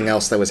everything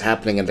else that was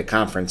happening in the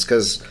conference,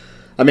 because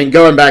I mean,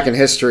 going back in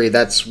history,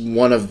 that's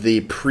one of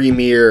the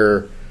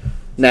premier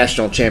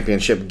national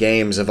championship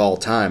games of all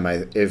time.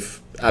 I'm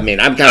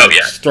kind of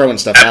throwing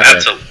stuff out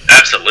there.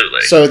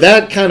 Absolutely. So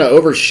that kind of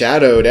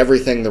overshadowed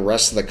everything the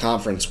rest of the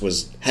conference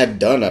had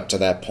done up to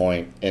that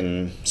point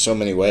in so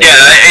many ways. Yeah,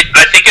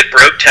 I think it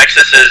broke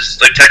Texas's.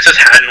 Texas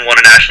hadn't won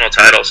a national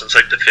title since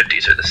the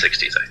 50s or the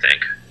 60s, I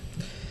think.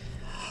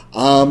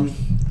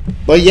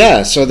 But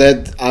yeah, so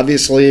that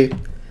obviously.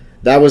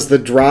 That was the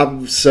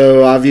drop,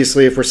 so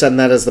obviously if we're setting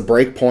that as the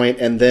break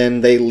point, and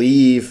then they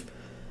leave,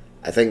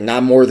 I think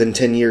not more than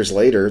 10 years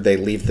later, they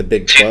leave the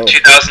Big 12.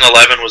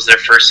 2011 was their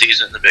first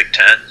season in the Big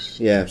 10.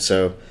 Yeah,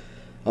 so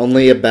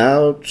only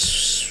about,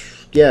 Which,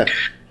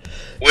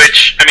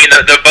 I mean,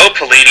 the Bo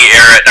Pelini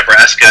era at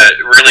Nebraska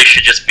really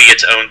should just be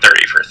its own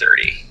 30 for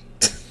 30.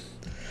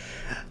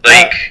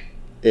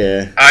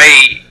 Yeah.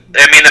 I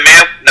mean, the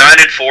man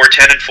 9-4,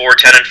 10-4,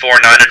 10-4,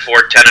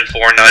 9-4,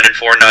 10-4,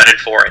 9-4,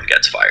 9-4, and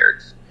gets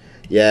fired.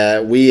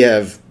 Yeah, we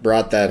have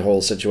brought that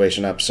whole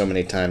situation up so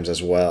many times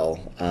as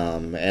well,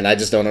 and I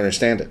just don't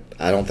understand it.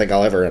 I don't think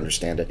I'll ever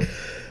understand it.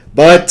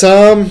 But they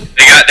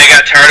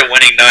got tired of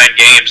winning 9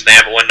 games. They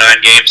haven't won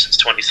 9 games since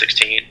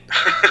 2016.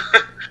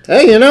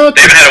 Hey, you know,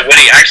 they haven't had a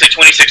winning. Actually,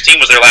 2016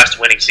 was their last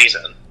winning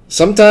season.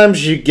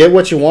 Sometimes you get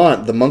what you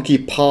want. The monkey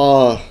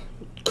paw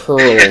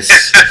curls.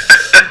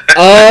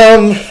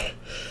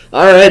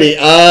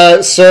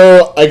 Alrighty.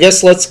 So I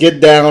guess let's get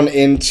down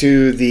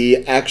into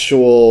the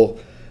actual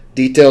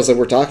details that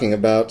we're talking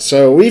about.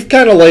 So we've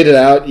kind of laid it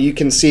out. You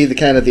can see the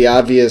kind of the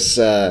obvious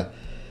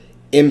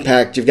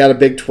impact. You've got a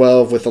Big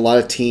 12 with a lot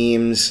of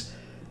teams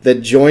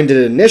that joined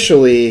it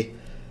initially.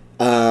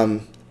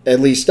 At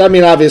least, I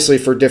mean, obviously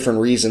for different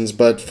reasons,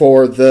 but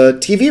for the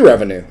TV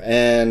revenue.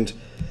 And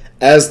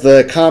as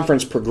the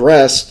conference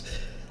progressed,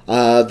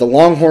 the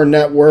Longhorn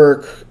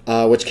Network,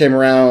 which came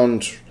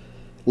around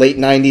late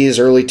 90s,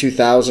 early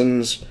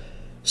 2000s,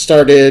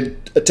 started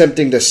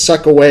attempting to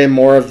suck away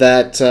more of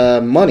that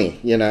money,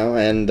 you know,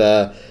 and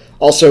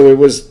also it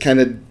was kind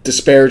of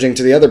disparaging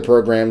to the other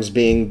programs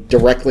being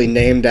directly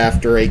named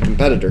after a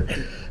competitor.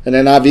 And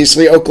then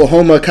obviously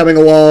Oklahoma coming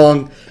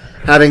along,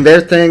 having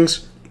their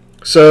things.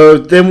 So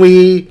then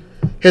we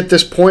hit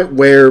this point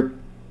where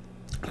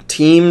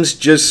teams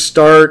just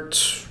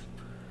start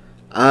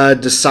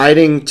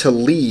deciding to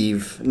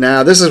leave.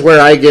 Now, this is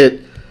where I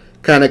get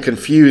kind of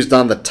confused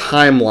on the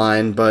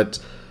timeline, but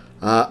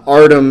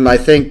Artem, I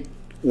think,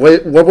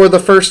 what were the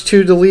first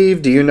 2 to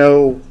leave? Do you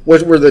know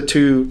what were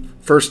the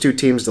first two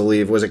teams to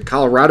leave? Was it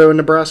Colorado and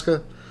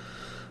Nebraska?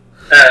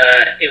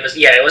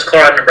 It was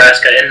Colorado,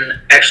 Nebraska, and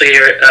actually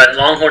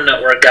Longhorn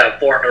Network got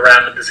formed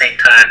around at the same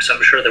time, so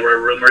I'm sure there were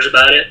rumors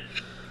about it,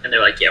 and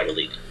they're like, yeah, we're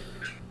leaving.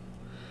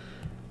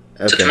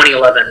 Okay. So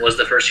 2011 was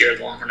the first year of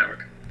the Longhorn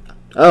Network.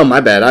 Oh, my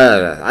bad.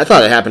 I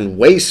thought it happened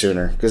way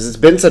sooner, because it's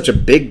been such a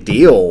big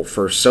deal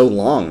for so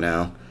long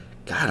now.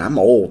 God, I'm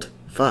old.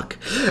 Fuck.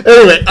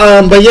 Anyway,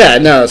 but yeah,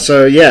 no,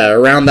 so yeah,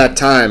 around that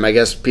time, I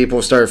guess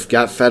people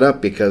got fed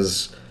up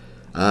because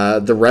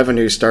the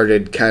revenue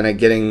started kind of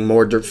getting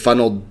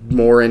funneled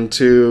more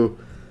into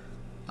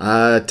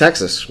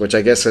Texas, which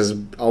I guess has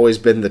always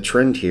been the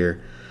trend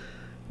here.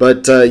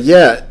 But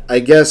yeah, I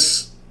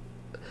guess,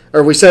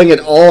 are we saying it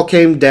all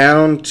came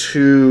down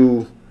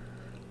to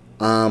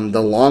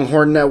the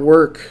Longhorn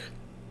Network?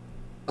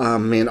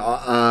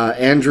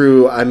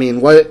 Andrew,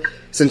 what?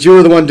 Since you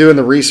were the one doing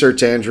the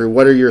research, Andrew,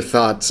 what are your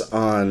thoughts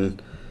on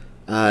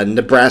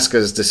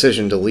Nebraska's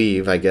decision to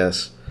leave, I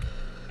guess?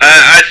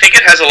 I think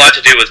it has a lot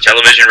to do with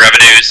television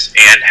revenues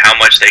and how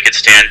much they could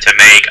stand to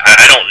make.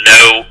 I don't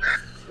know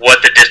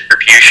what the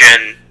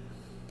distribution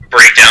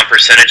breakdown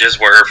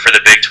percentages were for the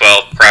Big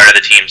 12 prior to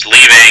the teams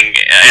leaving.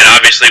 And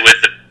obviously with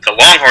the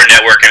Longhorn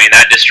Network, I mean,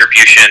 that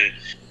distribution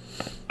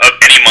of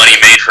any money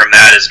made from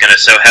that is going to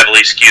so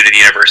heavily skew to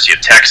the University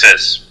of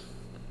Texas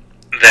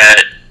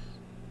that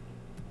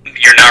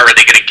you're not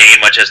really going to gain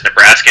much as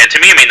Nebraska. And to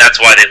me, I mean, that's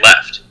why they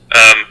left.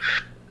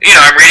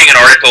 I'm reading an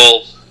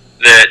article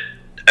that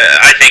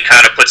I think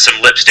kind of puts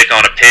some lipstick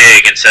on a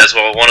pig and says,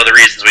 well, one of the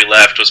reasons we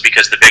left was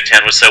because the Big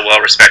Ten was so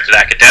well respected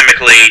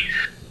academically,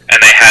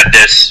 and they had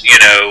this,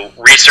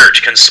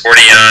 research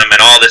consortium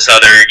and all this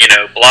other,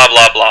 blah,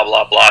 blah, blah,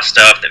 blah, blah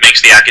stuff that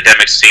makes the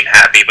academics seem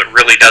happy, but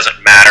really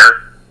doesn't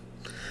matter.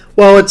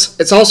 Well,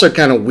 it's also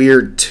kind of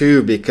weird,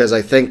 too, because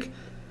I think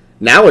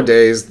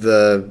nowadays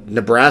the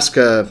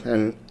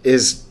Nebraska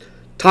is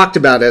talked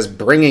about as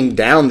bringing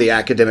down the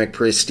academic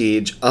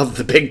prestige of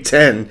the Big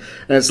Ten.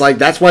 And it's like,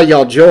 that's why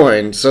y'all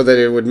joined, so that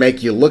it would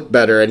make you look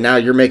better, and now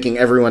you're making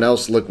everyone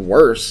else look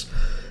worse.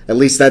 At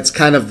least that's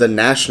kind of the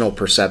national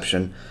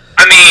perception.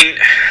 I mean,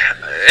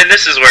 and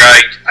this is where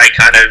I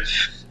kind of...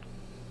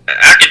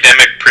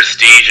 academic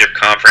prestige of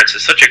conference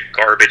is such a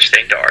garbage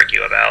thing to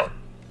argue about.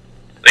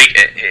 Like,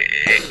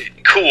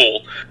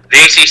 cool. The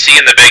ACC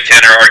and the Big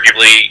Ten are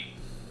arguably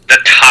the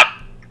top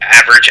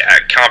average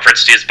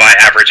conferences by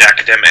average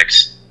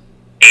academics.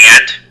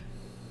 And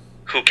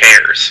who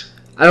cares?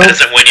 That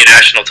doesn't win you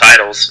national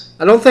titles.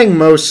 I don't think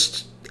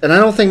most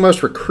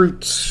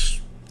recruits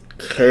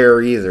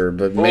care either,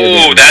 but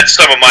maybe. Ooh, that's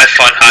some of my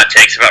fun hot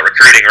takes about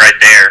recruiting right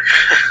there.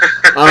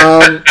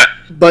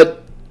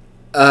 But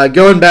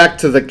going back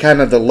to the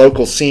kind of the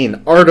local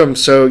scene, Artem,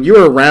 so you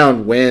were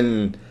around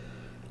when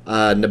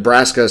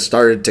Nebraska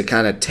started to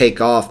kind of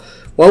take off.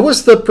 What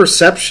was the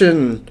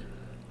perception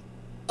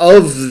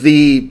of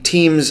the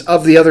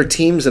other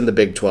teams in the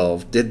Big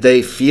 12? Did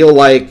they feel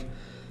like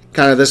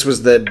kind of this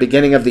was the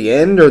beginning of the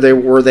end, or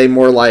were they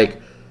more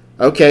like,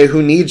 okay,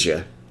 who needs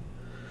you?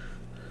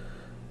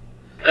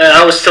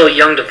 I was still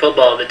young to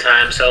football at the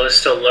time, so I was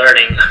still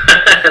learning.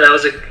 that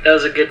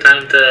was a good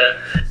time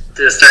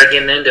to start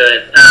getting into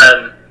it.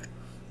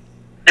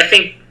 I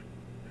think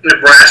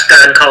Nebraska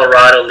and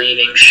Colorado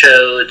leaving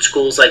showed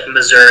schools like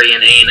Missouri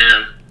and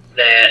A&M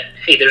that,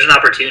 hey, there's an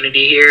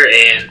opportunity here,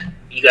 and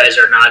you guys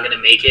are not going to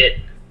make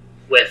it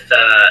with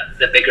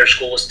the bigger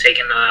schools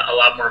taking a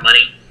lot more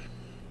money.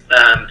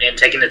 and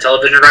taking the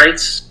television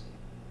rights.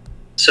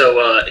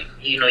 So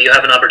you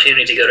have an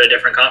opportunity to go to a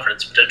different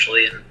conference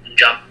potentially and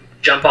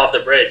jump off the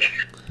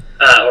bridge,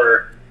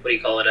 or what do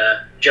you call it?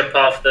 Jump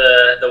off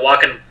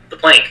the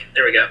plank.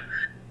 There we go.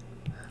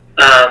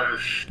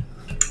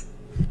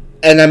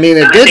 And I mean,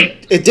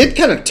 it did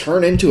kind of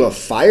turn into a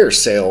fire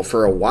sale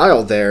for a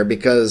while there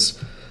because,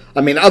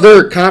 I mean,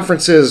 other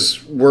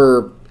conferences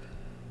were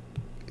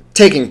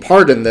taking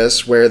part in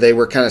this where they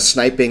were kind of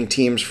sniping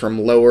teams from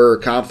lower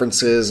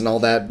conferences and all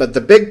that. But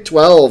the Big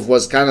 12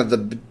 was kind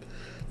of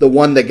the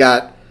one that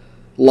got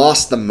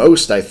lost the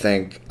most, I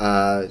think,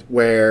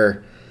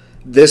 where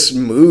this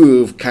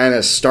move kind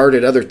of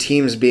started other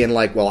teams being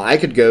like, well, I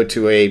could go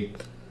to a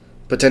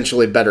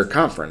potentially better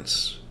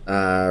conference.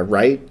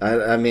 Right?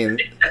 I mean,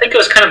 I think it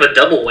was kind of a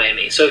double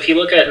whammy. So if you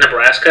look at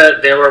Nebraska,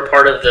 they were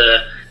part of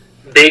the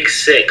Big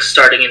Six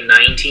starting in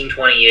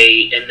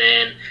 1928, and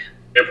then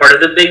they're part of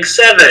the Big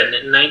Seven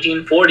in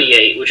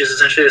 1948, which is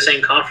essentially the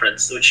same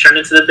conference, which turned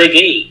into the Big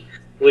Eight,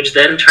 which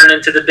then turned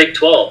into the Big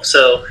 12.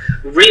 So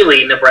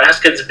really,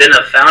 Nebraska's been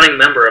a founding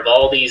member of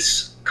all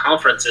these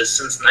conferences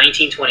since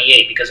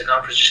 1928 because the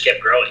conference just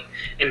kept growing.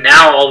 And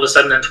now, all of a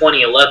sudden, in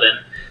 2011,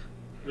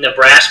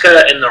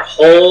 Nebraska and their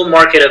whole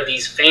market of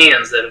these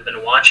fans that have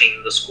been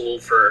watching the school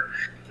for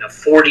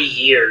 40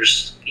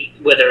 years,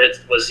 whether it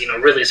was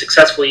really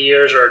successful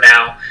years or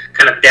now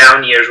kind of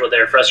down years where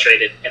they're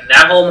frustrated, and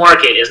that whole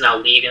market is now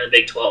leaving the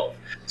Big 12.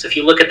 So if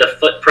you look at the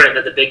footprint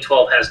that the Big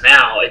 12 has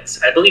now,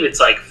 I believe it's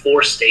like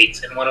 4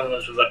 states, and one of them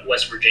was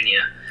West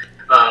Virginia.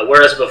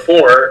 Whereas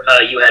before,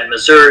 you had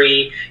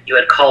Missouri, you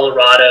had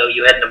Colorado,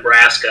 you had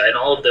Nebraska, and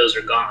all of those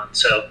are gone.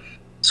 So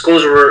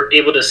schools were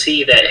able to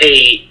see that,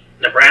 hey,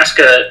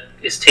 Nebraska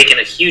is taking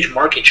a huge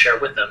market share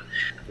with them.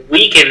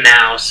 We can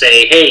now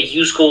say, hey,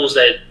 you schools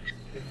that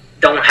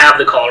don't have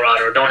the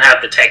Colorado or don't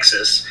have the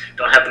Texas,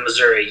 don't have the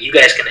Missouri, you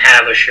guys can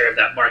have a share of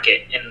that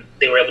market. And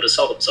they were able to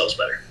sell themselves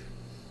better.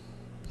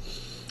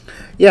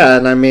 Yeah,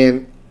 and I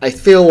mean, I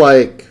feel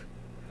like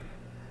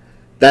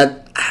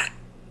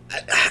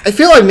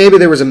maybe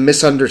there was a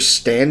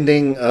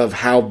misunderstanding of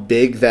how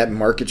big that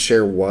market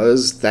share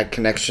was, that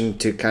connection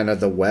to kind of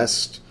the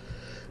West.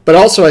 But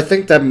also, I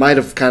think that might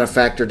have kind of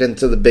factored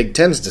into the Big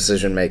Ten's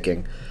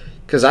decision-making.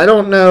 Because I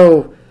don't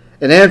know,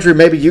 and Andrew,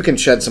 maybe you can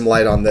shed some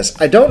light on this.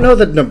 I don't know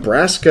that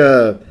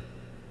Nebraska,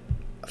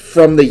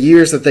 from the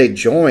years that they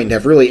joined,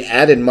 have really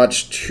added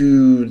much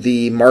to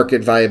the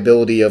market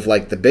viability of,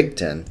 like, the Big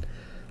Ten.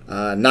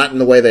 Not in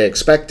the way they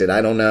expected.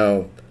 I don't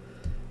know.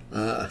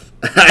 I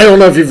don't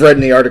know if you've read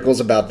any articles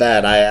about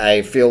that.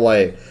 I feel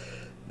like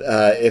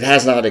it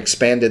has not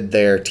expanded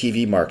their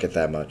TV market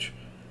that much.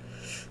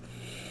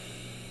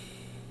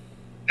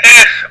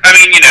 I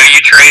mean,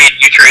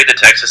 you trade the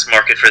Texas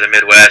market for the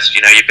Midwest.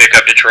 You pick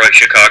up Detroit,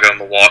 Chicago,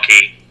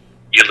 Milwaukee.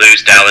 You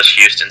lose Dallas,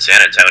 Houston,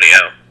 San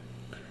Antonio.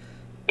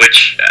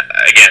 Which,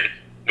 again,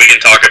 we can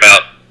talk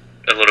about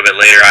a little bit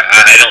later.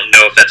 I don't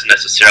know if that's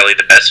necessarily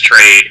the best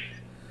trade.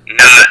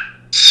 Not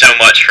so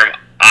much from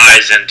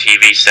eyes and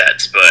TV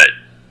sets, but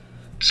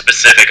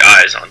specific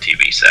eyes on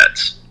TV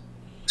sets.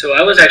 So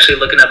I was actually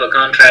looking up a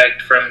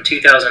contract from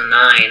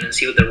 2009 and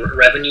see what the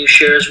revenue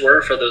shares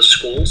were for those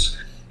schools.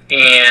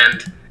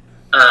 And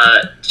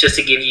just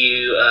to give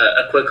you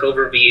a quick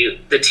overview,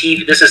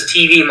 this is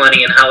TV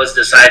money and how it's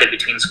decided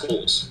between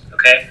schools.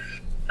 Okay,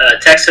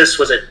 Texas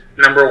was at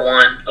number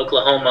 1,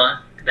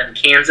 Oklahoma, then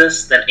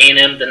Kansas, then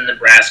A&M, then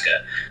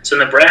Nebraska. So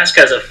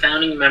Nebraska, as a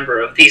founding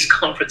member of these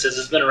conferences,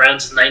 has been around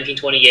since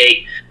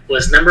 1928.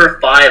 Was number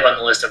 5 on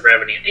the list of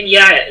revenue. And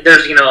yeah,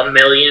 there's $1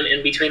 million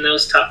in between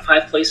those top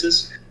 5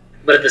 places,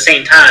 but at the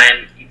same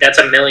time, that's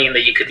 $1 million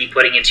that you could be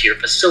putting into your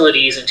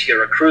facilities, into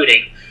your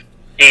recruiting,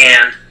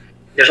 and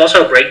there's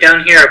also a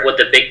breakdown here of what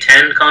the Big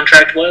Ten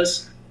contract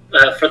was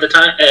at the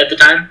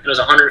time. It was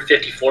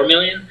 $154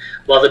 million,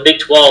 while the Big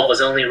 12 was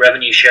only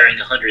revenue sharing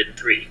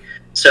 $103.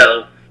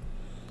 So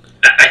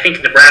I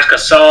think Nebraska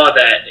saw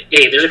that,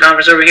 hey, there's a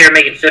conference over here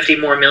making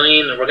 $50 more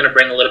million, and we're going to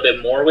bring a little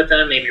bit more with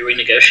them, maybe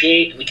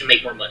renegotiate, and we can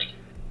make more money.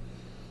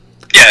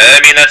 Yeah,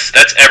 I mean that's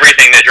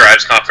everything that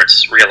drives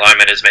conference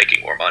realignment is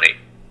making more money.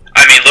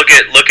 I mean, look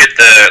at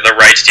the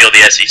rights deal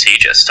the SEC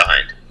just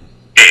signed.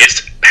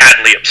 It's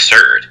patently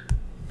absurd.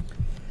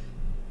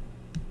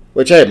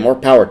 Which, hey, more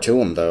power to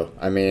them, though.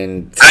 I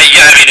mean...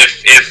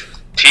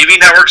 if TV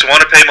networks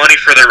want to pay money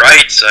for their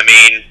rights, I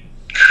mean,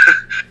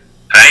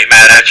 I ain't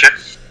mad at you.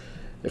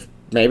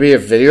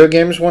 If video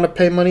games want to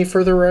pay money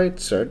for their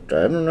rights, I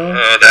don't know.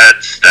 Oh,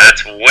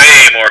 that's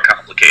way more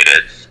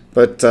complicated.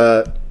 But,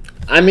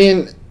 I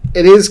mean,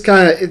 it is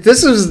kind of...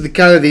 This is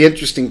kind of the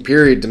interesting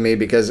period to me,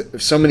 because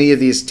so many of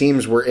these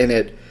teams were in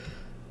it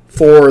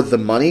for the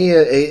money.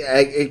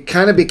 It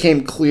kind of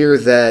became clear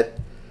that...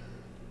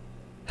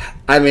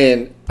 I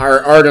mean,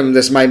 Artem,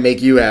 this might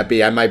make you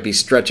happy. I might be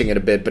stretching it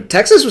a bit, but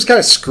Texas was kind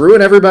of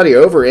screwing everybody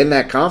over in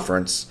that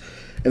conference,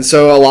 and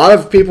so a lot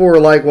of people were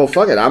like, "Well,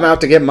 fuck it, I'm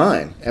out to get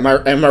mine." Am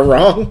I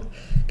wrong?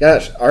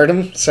 Gosh,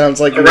 Artem,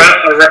 sounds like around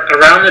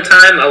the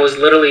time I was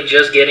literally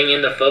just getting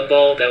into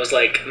football. That was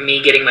like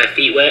me getting my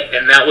feet wet,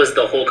 and that was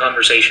the whole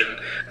conversation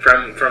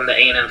from the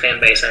A&M fan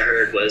base I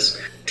heard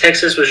was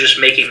Texas was just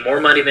making more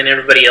money than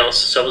everybody else.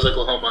 So was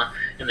Oklahoma,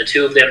 and the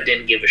two of them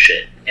didn't give a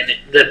shit. And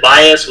the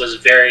bias was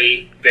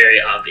very, very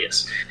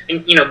obvious.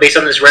 And based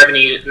on this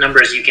revenue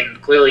numbers, you can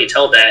clearly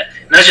tell that.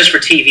 And that's just for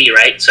TV,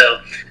 right? So,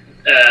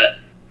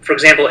 for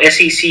example,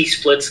 SEC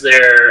splits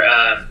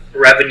their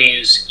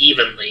revenues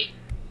evenly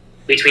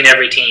between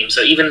every team.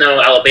 So even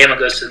though Alabama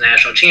goes to the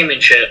national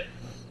championship,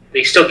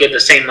 they still get the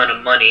same amount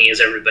of money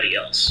as everybody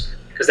else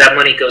because that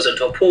money goes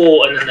into a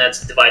pool and then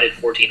that's divided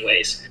 14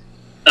 ways.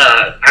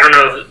 I don't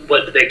know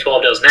what the Big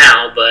 12 does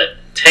now, but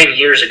 12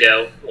 years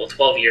ago,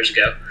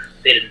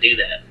 they didn't do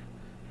that.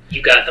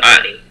 You got the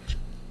money.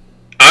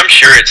 I'm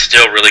sure it's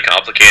still really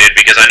complicated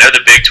because I know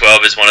the Big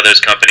 12 is one of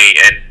those companies,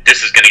 and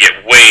this is going to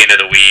get way into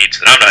the weeds,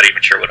 and I'm not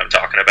even sure what I'm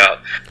talking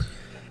about.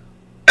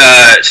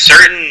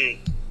 Certain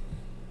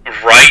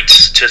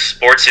rights to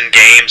sports and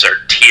games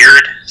are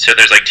tiered, so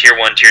there's like tier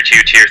 1, tier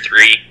 2, tier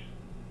 3.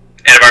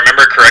 And if I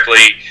remember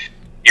correctly,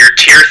 your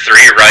tier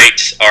 3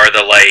 rights are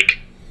the like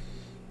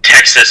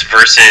Texas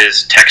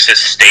versus Texas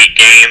State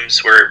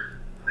games where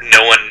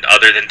no one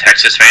other than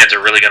Texas fans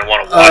are really going to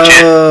want to watch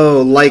it.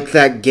 Oh, like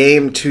that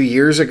game 2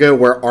 years ago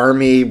where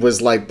Army was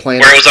like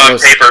playing. Where it was on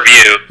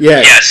pay-per-view.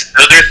 Yeah. Yes,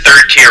 those are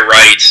third-tier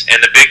rights,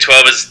 and the Big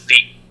 12 is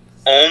the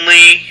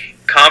only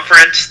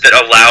conference that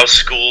allows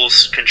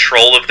schools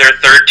control of their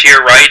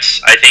third-tier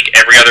rights. I think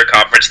every other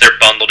conference, they're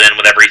bundled in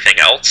with everything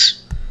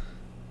else.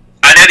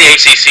 I know the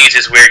ACC's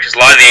is weird because a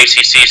lot of the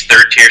ACC's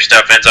third-tier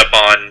stuff ends up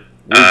on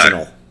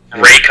Regional.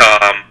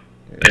 Raycom.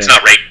 It's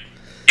not Ray.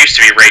 It used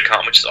to be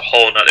Raycom, which is a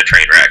whole other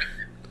train wreck.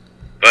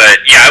 But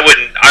yeah,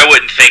 I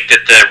wouldn't think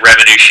that the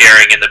revenue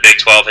sharing in the Big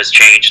 12 has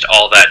changed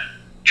all that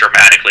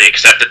dramatically,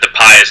 except that the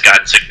pie has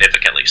gotten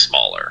significantly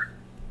smaller.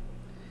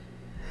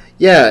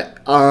 Yeah.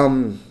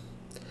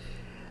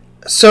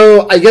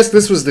 So I guess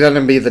this was going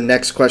to be the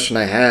next question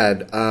I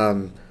had.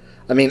 I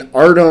mean,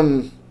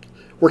 Artem,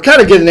 we're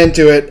kind of getting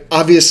into it.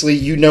 Obviously,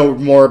 you know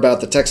more about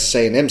the Texas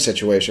A&M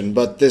situation,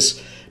 but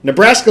this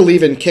Nebraska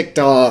leaving kicked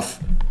off,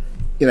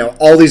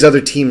 all these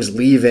other teams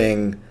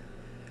leaving.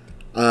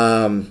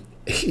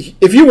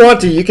 If you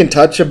want to, you can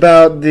touch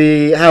about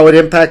how it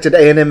impacted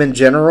A&M in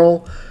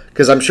general,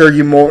 because I'm sure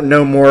you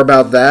know more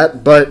about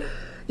that. But,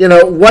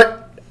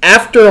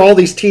 after all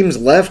these teams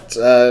left,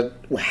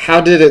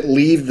 how did it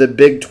leave the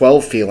Big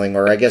 12 feeling,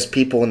 or I guess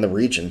people in the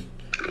region?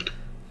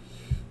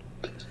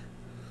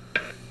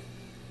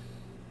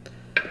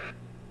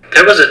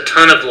 There was a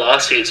ton of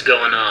lawsuits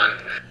going on,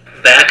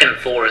 back and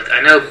forth.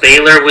 I know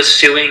Baylor was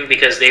suing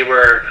because they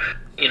were,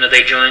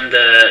 they joined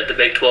the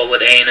Big 12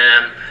 with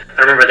A&M.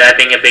 I remember that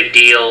being a big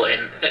deal,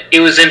 and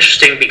it was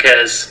interesting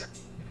because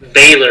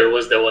Baylor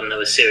was the one that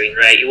was suing,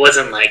 right? It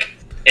wasn't like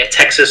at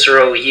Texas or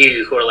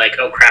OU who are like,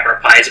 oh crap,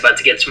 our pie is about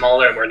to get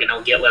smaller and we're going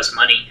to get less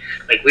money.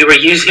 Like, we were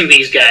using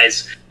these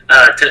guys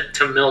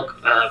to milk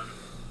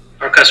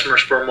our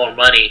customers for more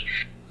money,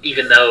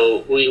 even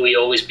though we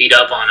always beat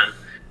up on them.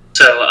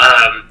 So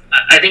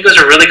I think it was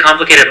a really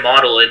complicated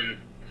model, and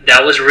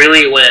that was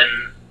really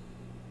when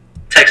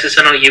Texas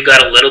and OU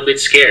got a little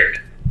bit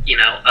scared.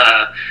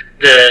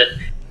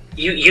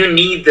 You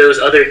need those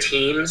other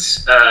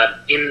teams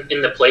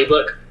in the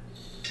playbook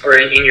or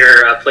in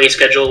your play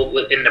schedule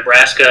in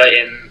Nebraska,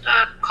 in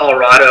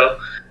Colorado,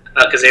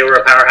 because they were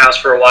a powerhouse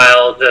for a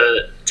while.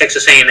 The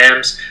Texas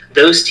A&M's,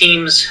 those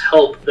teams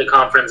help the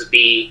conference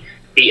be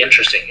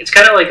interesting. It's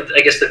kind of like,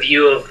 I guess, the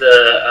view of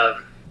the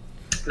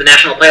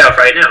national playoff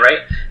right now, right?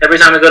 Every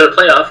time we go to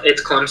the playoff,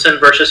 it's Clemson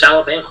versus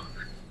Alabama.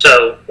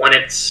 So when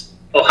it's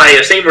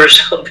Ohio State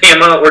versus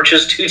Alabama, or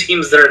just two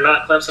teams that are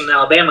not Clemson and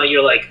Alabama,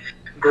 you're like,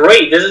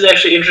 great, this is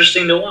actually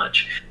interesting to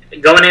watch.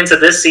 Going into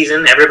this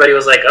season, everybody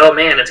was like, oh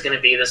man, it's going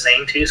to be the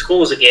same two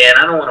schools again.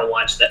 I don't want to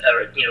watch that,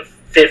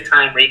 fifth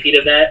time repeat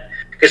of that,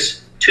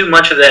 because too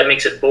much of that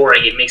makes it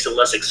boring. It makes it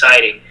less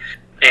exciting.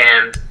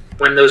 And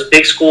when those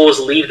big schools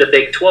leave the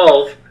Big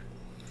 12,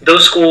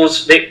 those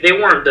schools, they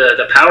weren't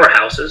the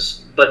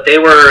powerhouses, but they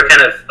were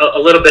kind of a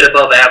little bit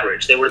above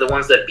average. They were the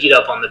ones that beat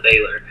up on the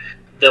Baylor,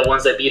 the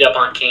ones that beat up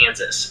on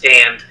Kansas.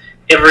 And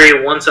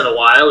every once in a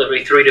while,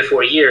 every 3 to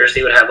 4 years,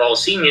 they would have all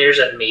seniors,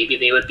 and maybe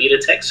they would beat a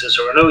Texas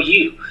or an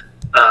OU.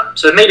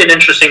 So it made it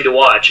interesting to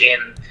watch,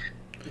 and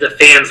the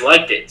fans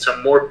liked it.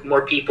 So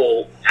more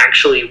people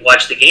actually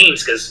watched the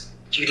games because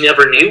you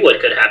never knew what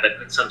could happen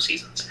in some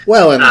seasons.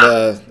 Well,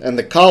 and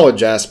the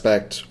college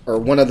aspect, or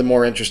one of the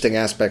more interesting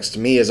aspects to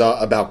me is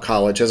about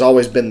college, has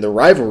always been the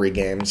rivalry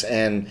games.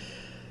 And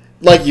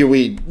like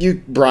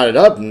you brought it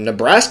up,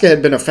 Nebraska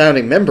had been a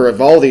founding member of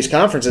all these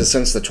conferences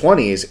since the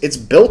 20s. It's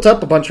built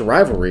up a bunch of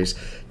rivalries.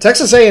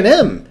 Texas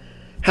A&M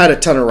had a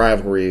ton of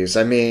rivalries.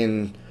 I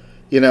mean,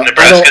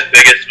 Nebraska's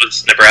biggest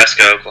was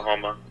Nebraska,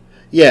 Oklahoma.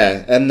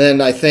 Yeah, and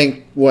then I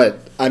think we're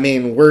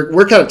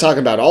kind of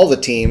talking about all the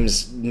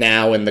teams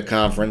now in the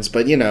conference,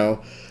 but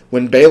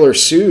when Baylor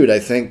sued, I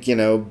think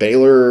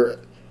Baylor.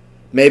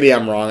 Maybe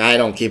I'm wrong. I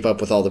don't keep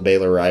up with all the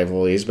Baylor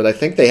rivalries, but I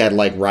think they had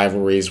like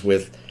rivalries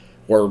with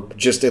or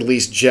just at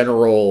least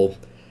general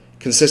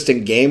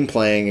consistent game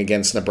playing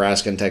against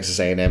Nebraska and Texas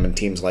A&M and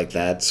teams like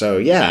that. So,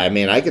 yeah, I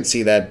mean, I could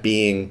see that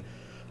being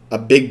a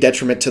big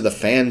detriment to the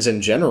fans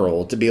in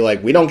general, to be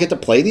like, we don't get to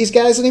play these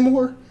guys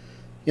anymore?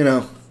 You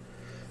know,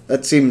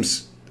 that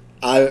seems...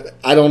 I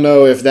don't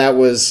know if that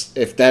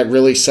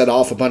really set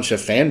off a bunch of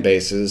fan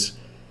bases.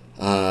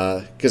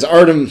 Because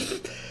Artem...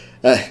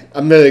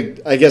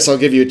 I guess I'll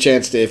give you a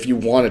chance to, if you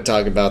want to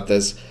talk about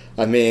this.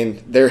 I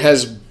mean, there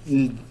has...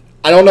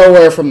 I don't know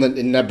where from the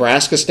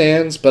Nebraska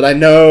stands, but I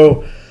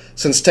know...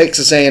 Since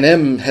Texas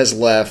A&M has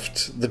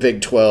left the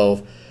Big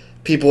 12,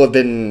 people have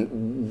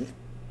been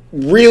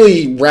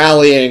really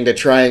rallying to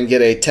try and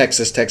get a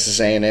Texas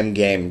A&M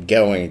game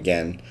going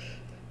again.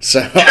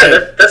 So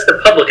that's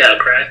the public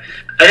outcry.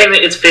 I think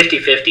that it's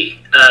 50-50.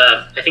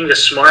 I think the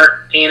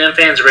smart A&M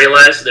fans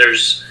realize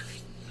there's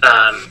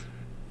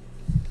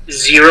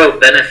zero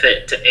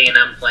benefit to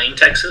A&M playing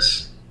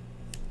Texas.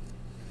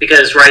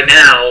 Because right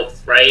now,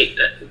 right...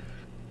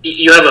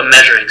 You have a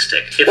measuring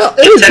stick.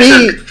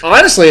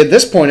 Honestly, at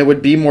this point, it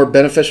would be more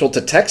beneficial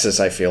to Texas,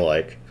 I feel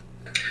like.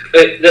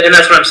 And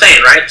that's what I'm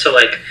saying, right? So,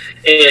 like,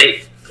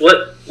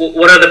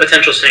 what are the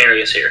potential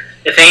scenarios here?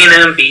 If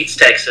A&M beats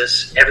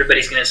Texas,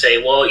 everybody's going to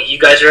say, well, you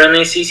guys are in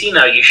the ACC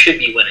now, you should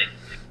be winning.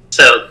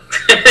 So,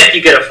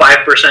 you get a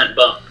 5%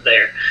 bump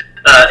there.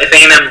 If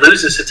A&M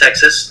loses to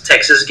Texas,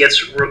 Texas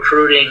gets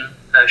recruiting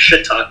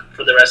shit talk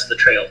for the rest of the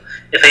trail.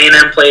 If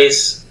A&M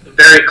plays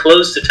very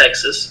close to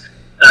Texas...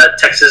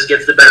 Texas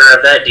gets the better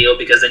of that deal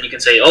because then you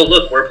can say, oh,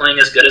 look, we're playing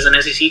as good as an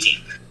SEC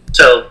team.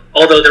 So,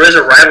 although there is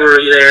a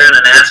rivalry there and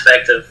an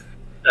aspect of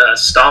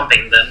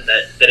stomping them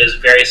that is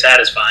very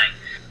satisfying,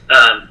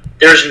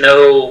 there's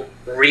no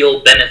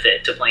real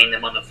benefit to playing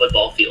them on the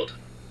football field.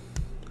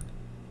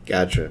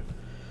 Gotcha.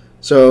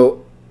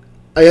 So,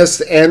 I guess,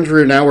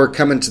 Andrew, now we're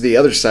coming to the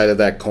other side of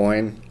that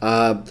coin.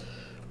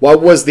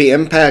 What was the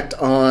impact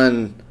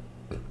on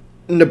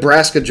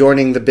Nebraska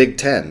joining the Big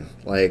Ten?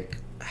 Like,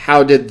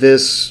 how did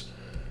this...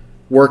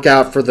 work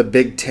out for the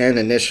Big Ten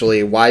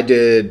initially? Why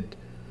did,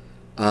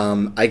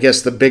 I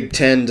guess, the Big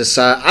Ten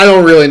decide... I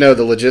don't really know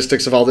the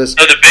logistics of all this.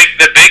 So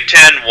the Big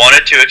Ten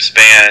wanted to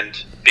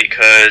expand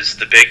because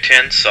the Big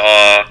Ten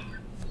saw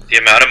the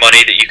amount of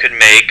money that you could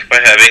make by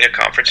having a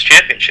conference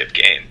championship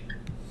game.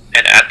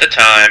 And at the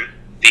time,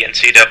 the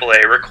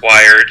NCAA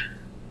required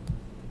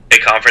a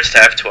conference to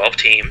have 12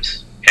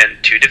 teams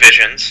and 2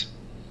 divisions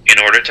in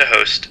order to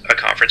host a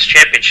conference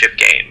championship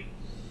game.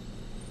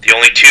 The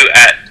only 2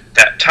 at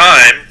that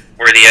time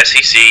were the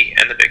SEC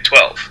and the Big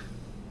 12.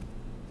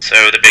 So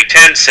the Big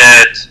Ten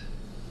said,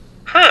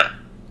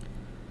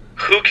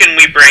 who can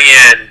we bring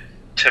in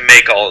to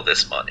make all of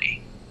this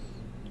money?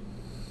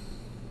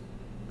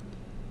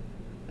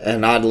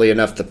 And oddly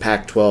enough, the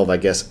Pac-12, I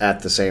guess,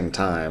 at the same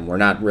time. We're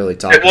not really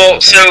talking Well,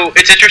 about so that.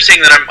 It's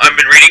interesting that I've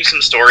been reading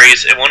some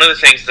stories, and one of the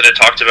things that it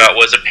talked about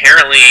was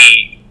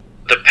apparently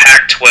the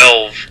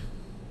Pac-12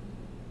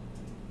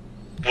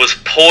 was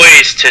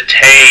poised to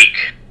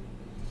take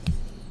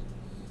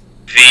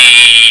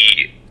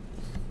the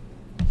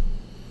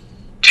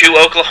 2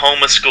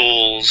 Oklahoma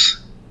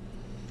schools,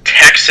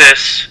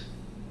 Texas,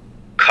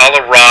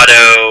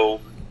 Colorado,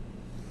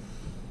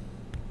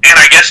 and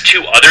I guess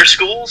 2 other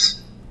schools.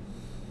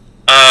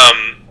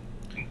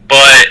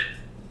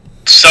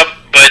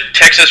 But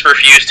Texas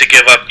refused to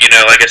give up,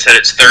 like I said,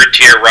 its 3rd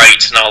tier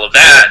rights and all of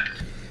that.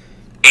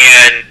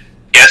 And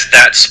yes,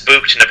 that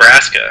spooked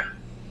Nebraska.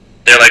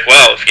 They're like,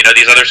 well, if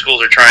these other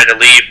schools are trying to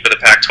leave for the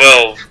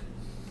Pac-12,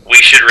 we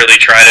should really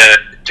try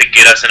to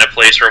get us in a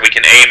place where we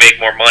can A, make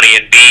more money,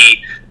 and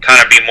B,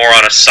 kind of be more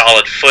on a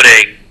solid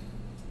footing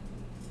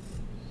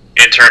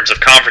in terms of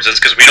conferences,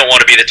 because we don't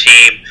want to be the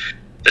team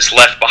that's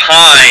left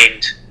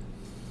behind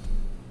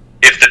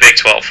if the Big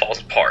 12 falls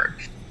apart.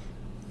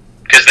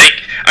 Because they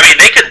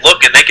could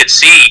look and they could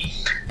see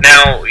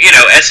now,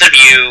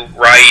 SMU,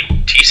 right,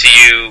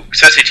 TCU,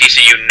 especially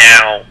TCU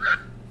now,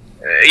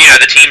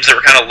 the teams that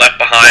were kind of left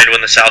behind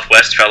when the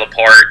Southwest fell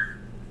apart,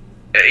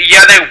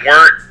 they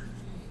weren't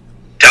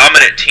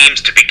dominant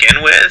teams to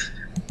begin with,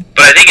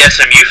 but I think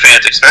SMU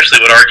fans especially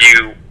would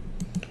argue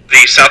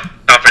the South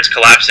Conference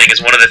collapsing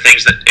is one of the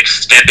things that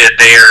extended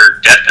their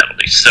death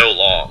penalty so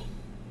long.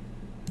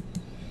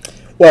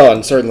 Well,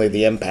 and certainly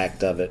the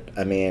impact of it.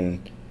 I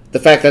mean, the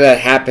fact that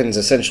happens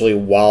essentially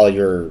while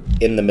you're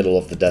in the middle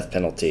of the death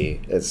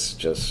penalty, it's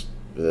just...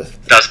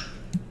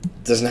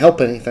 doesn't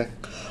help anything.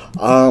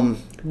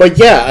 But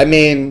yeah, I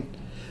mean,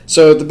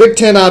 so the Big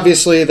Ten,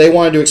 obviously, they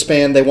wanted to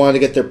expand, they wanted to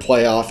get their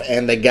playoff,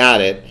 and they got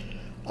it.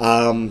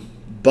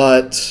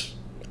 But,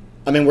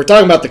 I mean, we're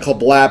talking about the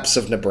collapse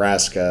of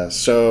Nebraska.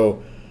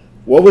 So,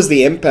 what was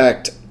the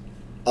impact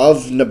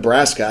of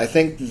Nebraska? I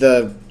think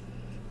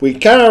we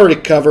kind of already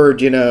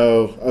covered,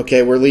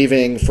 okay, we're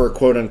leaving for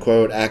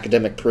quote-unquote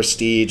academic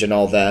prestige and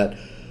all that.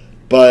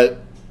 But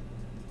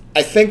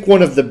I think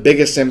one of the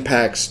biggest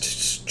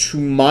impacts, to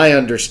my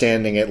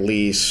understanding at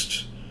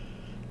least,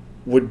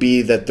 would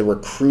be that the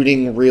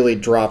recruiting really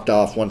dropped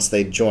off once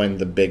they joined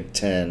the Big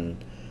Ten.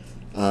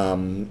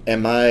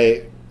 Am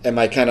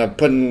I kind of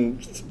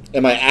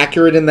Am I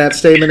accurate in that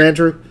statement,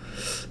 Andrew?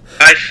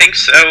 I think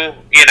so.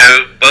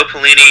 Bo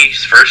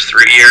Pelini's first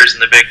 3 years in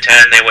the Big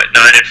Ten, they went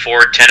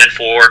 9-4,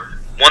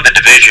 10-4, won the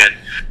division,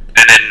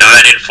 and then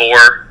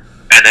 9-4,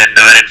 and then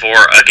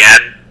 9-4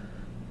 again,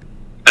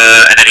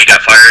 and then he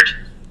got fired.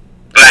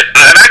 But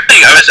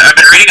I've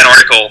been reading an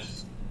article,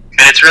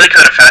 and it's really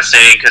kind of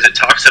fascinating because it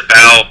talks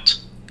about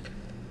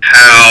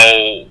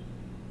how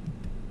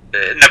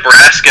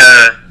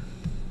Nebraska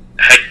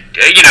had,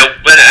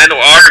 and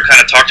Artem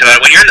kind of talked about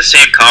it. When you're in the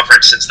same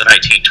conference since the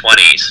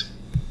 1920s,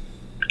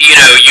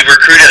 you've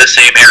recruited the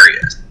same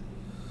areas,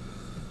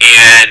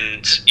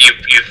 and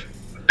you've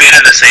been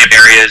in the same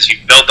areas.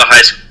 You've built the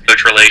high school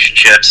coach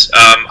relationships.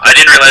 I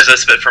didn't realize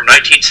this, but from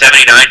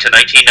 1979 to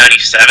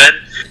 1997,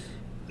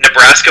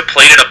 Nebraska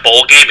played in a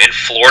bowl game in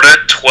Florida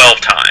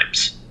 12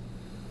 times.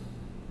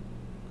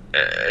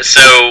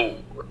 So,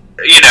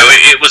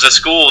 it was a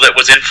school that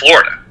was in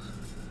Florida.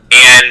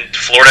 And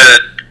Florida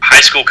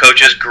high school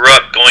coaches grew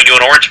up going to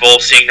an Orange Bowl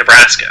seeing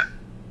Nebraska.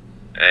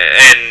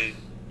 And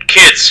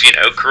kids,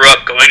 grew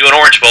up going to an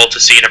Orange Bowl to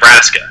see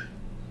Nebraska.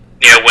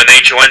 When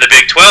they joined the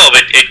Big 12,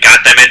 it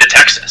got them into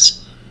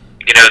Texas.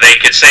 They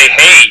could say,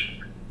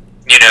 hey,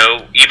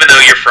 even though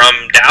you're from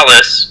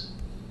Dallas,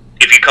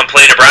 if you come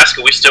play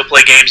Nebraska, we still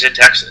play games in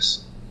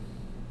Texas.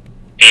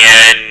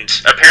 And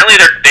apparently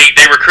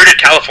they recruited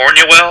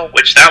California well,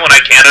 which that one I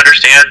can't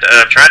understand.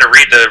 I'm trying to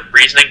read the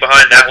reaning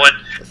behind that one.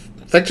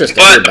 I think just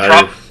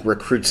everybody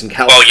recruits in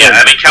California. Well,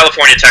 yeah,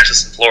 California,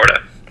 Texas, and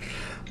Florida.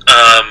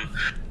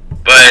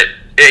 But,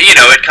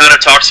 it kind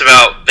of talks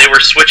about they were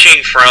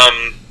switching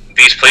from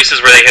these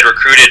places where they had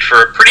recruited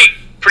for a pretty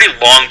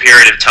long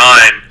period of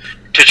time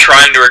to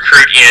trying to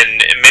recruit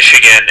in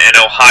Michigan and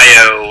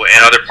Ohio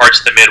and other parts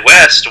of the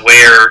Midwest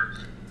where,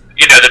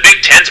 the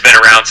Big Ten's been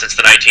around since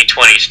the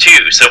 1920s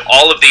too. So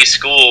all of these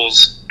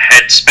schools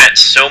had spent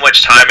so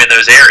much time in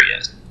those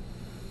areas,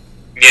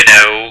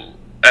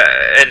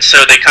 and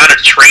so they kind of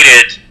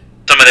traded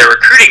some of their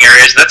recruiting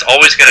areas. That's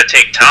always going to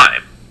take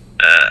time.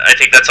 I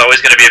think that's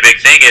always going to be a big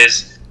thing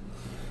is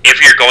if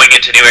you're going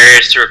into new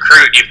areas to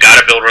recruit, you've got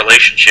to build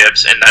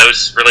relationships, and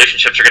those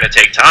relationships are going to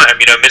take time.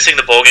 Missing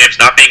the bowl games,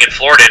 not being in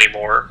Florida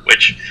anymore,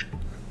 which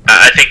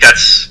I think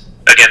that's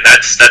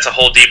a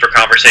whole deeper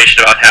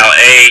conversation about how,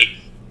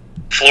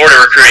 Florida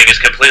recruiting is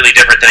completely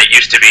different than it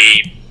used to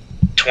be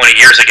 20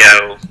 years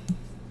ago.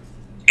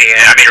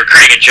 And,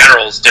 recruiting in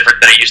general is different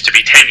than it used to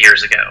be 10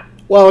 years ago.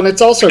 Well, and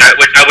it's also... Which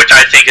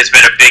I think has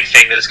been a big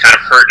thing that has kind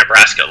of hurt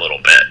Nebraska a little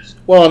bit.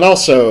 Well, and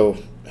also...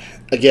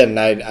 Again,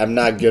 I'm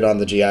not good on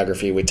the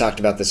geography. We talked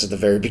about this at the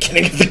very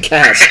beginning of the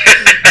cast.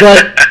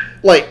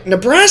 But,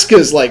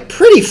 Nebraska's,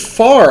 pretty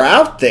far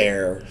out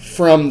there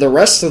from the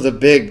rest of the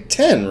Big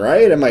Ten,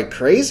 right? Am I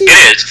crazy?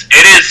 It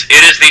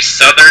is the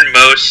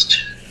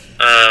southernmost,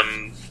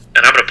 and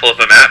I'm going to pull up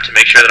a map to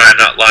make sure that I'm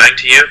not lying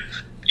to you.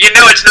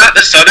 It's not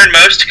the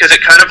southernmost because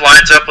it kind of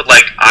lines up with,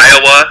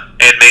 Iowa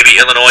and maybe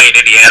Illinois and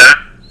Indiana.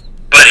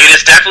 But it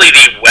is definitely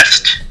the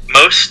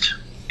westmost.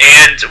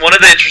 And one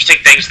of the interesting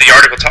things the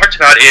article talked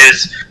about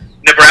is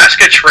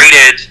Nebraska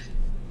traded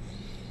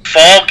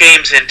fall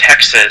games in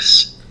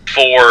Texas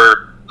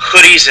for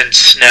hoodies and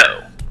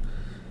snow.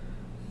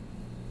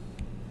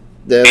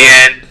 Yeah.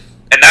 And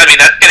that's going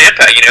to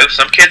impact,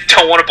 some kids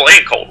don't want to play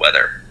in cold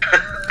weather.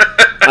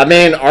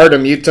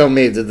 Artem, you tell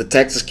me, did the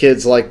Texas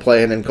kids like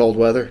playing in cold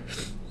weather?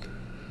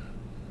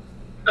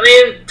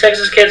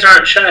 Texas kids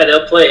aren't shy.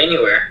 They'll play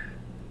anywhere.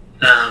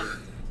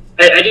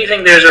 I do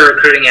think there's a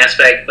recruiting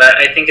aspect, but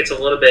I think it's a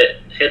little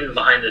bit hidden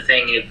behind the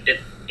thing.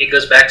 It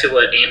goes back to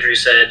what Andrew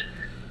said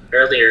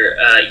earlier.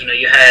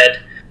 You had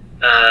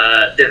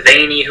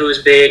Devaney, who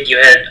was big. You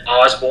had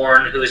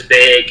Osborne, who was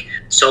big.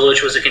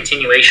 Solich was a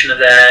continuation of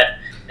that.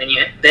 Then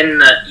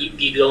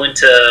you go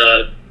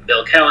into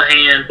Bill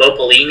Callahan, Bo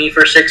Pelini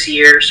for 6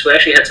 years, who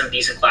actually had some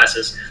decent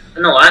classes.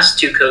 And the last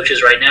two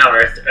coaches right now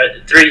are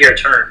 3-year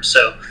terms.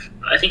 So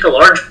I think a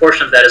large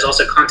portion of that is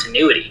also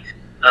continuity.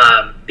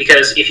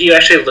 Because if you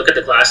actually look at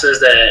the classes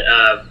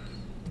that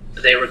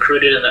they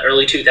recruited in the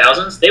early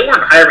 2000s, they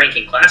weren't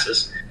high-ranking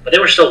classes, but they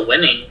were still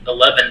winning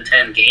 11,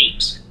 10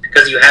 games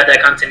because you had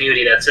that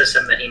continuity, that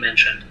system that he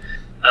mentioned.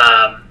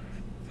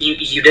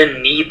 You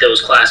didn't need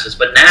those classes,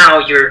 but now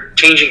you're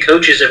changing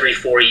coaches every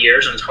 4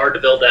 years, and it's hard to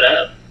build that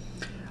up.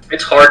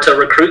 It's hard to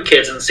recruit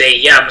kids and say,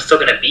 yeah, I'm still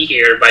going to be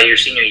here by your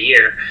senior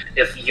year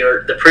if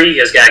the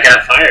previous guy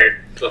got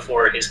fired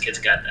before his kids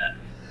got that.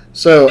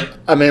 So,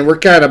 we're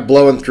kind of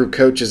blowing through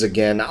coaches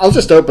again. I'll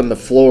just open the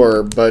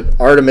floor, but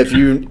Artem, if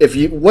you,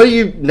 what do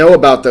you know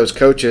about those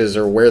coaches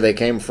or where they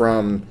came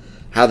from,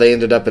 how they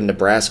ended up in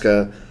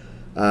Nebraska?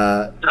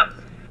 I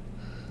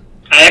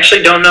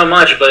actually don't know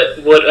much,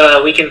 but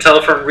what we can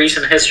tell from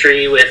recent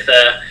history with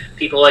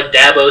people like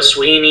Dabo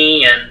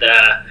Swinney and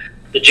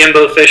the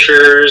Jimbo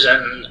Fishers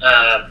and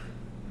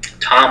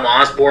Tom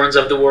Osborne's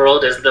of the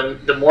world is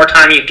the more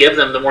time you give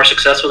them, the more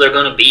successful they're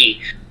going to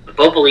be.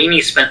 Bo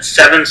Pelini spent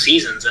 7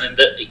 seasons, and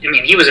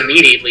he was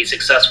immediately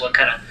successful and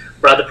kind of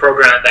brought the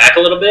program back a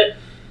little bit.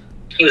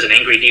 He was an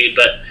angry dude,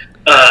 but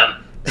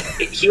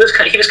he was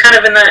kind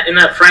of in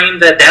that frame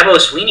that Dabo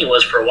Swinney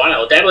was for a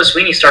while. Dabo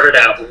Swinney started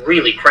out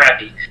really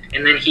crappy,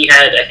 and then he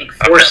had, I think,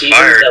 4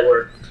 seasons that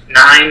were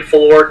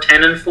 9-4,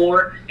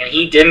 10-4, and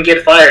he didn't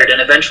get fired.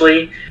 And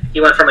eventually, he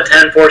went from a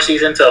 10-4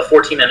 season to a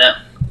 14-0.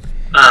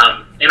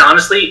 And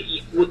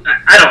honestly,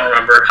 I don't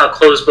remember how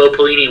close Bo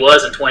Pelini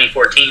was in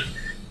 2014.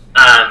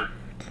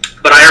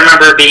 But I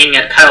remember being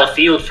at Kyle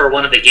Field for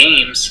one of the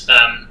games.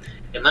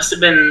 It must have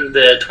been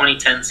the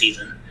 2010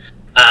 season.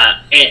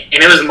 And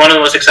it was one of the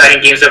most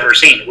exciting games I've ever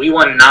seen. We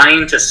won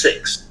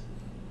 9-6.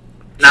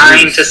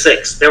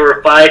 9-6. There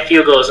were 5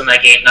 field goals in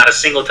that game, not a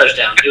single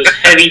touchdown. It was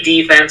heavy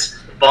defense,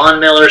 Von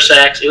Miller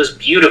sacks. It was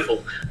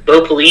beautiful.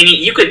 Bo Pelini,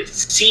 you could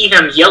see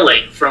him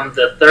yelling from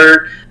the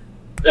third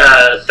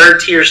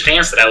tier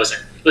stance that I was in.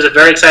 It was a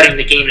very exciting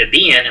game to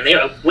be in, and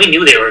we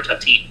knew they were a tough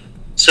team.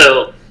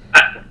 So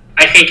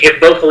I think if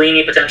Bo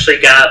Pelini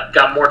potentially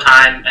got more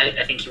time,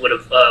 I think he would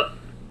have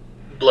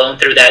blown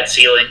through that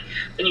ceiling.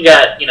 Then you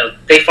got,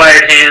 they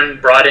fired him,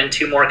 brought in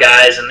 2 more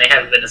guys, and they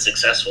haven't been as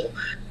successful.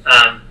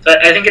 So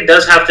I think it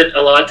does have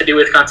a lot to do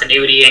with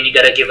continuity, and you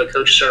got to give a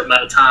coach a certain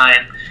amount of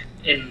time.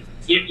 And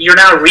you're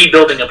now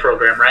rebuilding a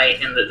program, right?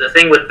 And the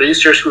thing with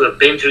boosters who have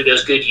been through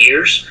those good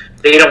years,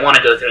 they don't want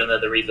to go through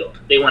another rebuild.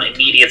 They want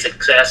immediate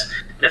success.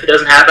 And if it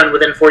doesn't happen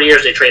within 4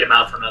 years, they trade him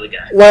out for another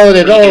guy. Well,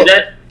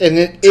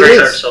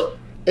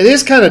 It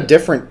is kind of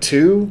different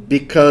too,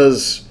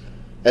 because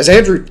as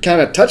Andrew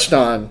kind of touched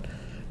on,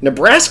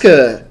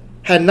 Nebraska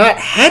had not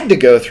had to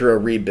go through a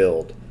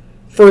rebuild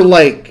for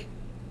like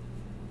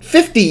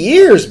 50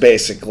 years,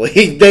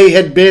 basically. They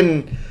had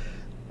been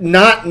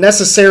not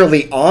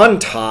necessarily on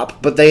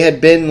top, but they had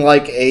been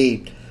like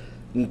a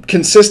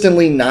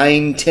consistently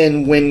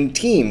 9-10 win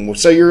team.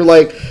 So you're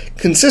like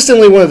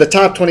consistently one of the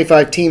top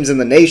 25 teams in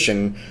the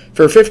nation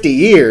for 50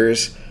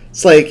 years.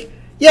 It's like,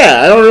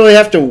 yeah, I don't really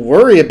have to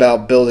worry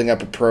about building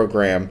up a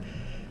program,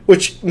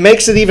 which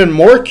makes it even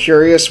more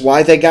curious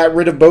why they got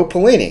rid of Bo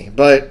Pelini.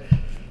 But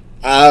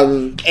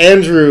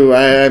Andrew,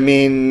 I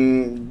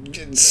mean,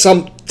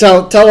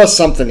 tell us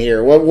something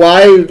here.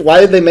 Why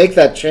did they make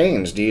that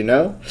change? Do you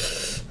know?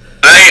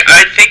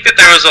 I think that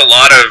there was a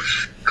lot of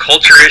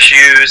culture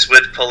issues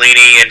with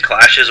Pelini and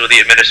clashes with the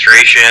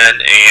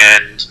administration,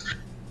 and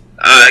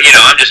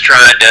I'm just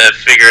trying to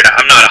figure it out.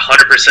 I'm not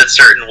 100%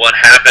 certain what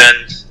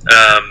happened.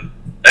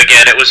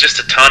 Again, it was just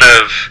a ton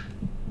of...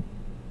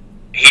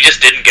 He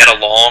just didn't get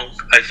along,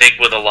 I think,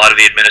 with a lot of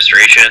the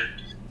administration.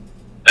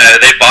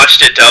 They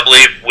botched it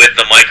doubly with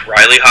the Mike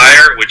Riley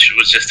hire, which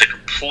was just a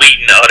complete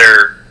and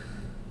utter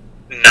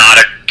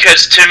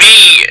because to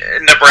me,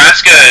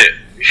 Nebraska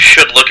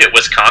should look at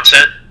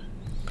Wisconsin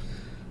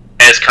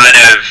as kind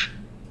of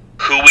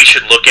who we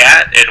should look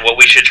at and what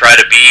we should try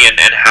to be,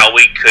 and how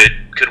we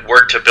could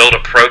work to build a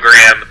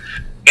program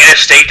in a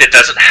state that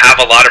doesn't have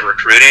a lot of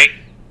recruiting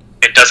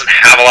and doesn't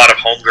have a lot of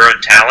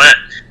homegrown talent.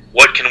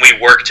 What can we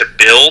work to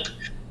build?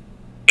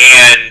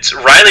 And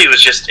Riley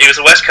was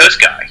a West Coast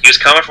guy. He was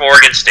coming from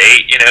Oregon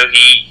State.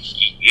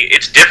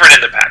 It's different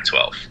in the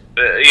Pac-12.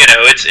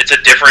 It's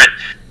a different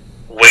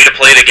way to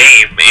play the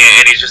game,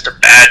 and he's just a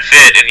bad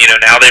fit. And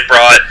now they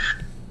brought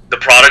the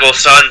prodigal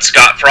son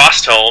Scott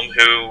Frost home,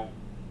 who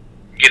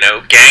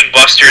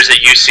gangbusters at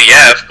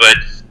UCF, but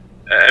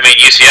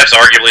UCF's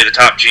arguably the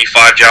top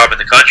G5 job in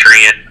the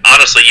country. And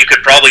honestly, you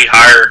could probably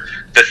hire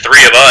the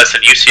 3 of us,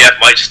 and UCF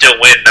might still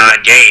win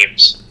 9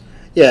 games.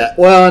 Yeah,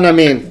 well, and I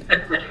mean,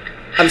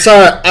 I'm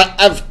sorry,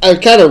 I'm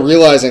kind of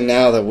realizing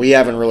now that we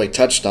haven't really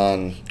touched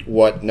on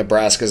what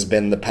Nebraska's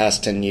been the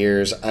past 10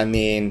 years. I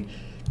mean,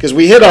 because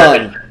we hit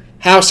on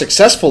how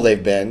successful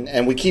they've been,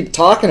 and we keep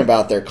talking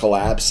about their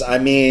collapse. I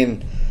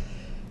mean,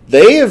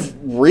 they have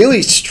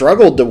really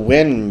struggled to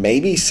win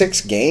maybe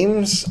 6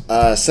 games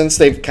since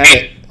they've kind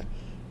of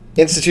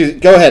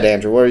instituted. Go ahead,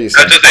 Andrew. What are you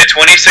saying?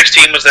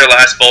 2016 was their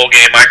last bowl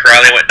game. Mike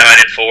Riley went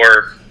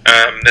 9-4.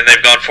 Then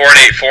they've gone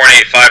 4-8,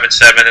 4-8,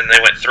 5-7, and they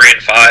went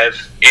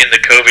 3-5 in the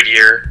COVID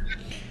year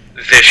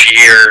this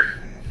year.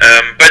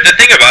 But the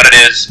thing about it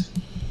is,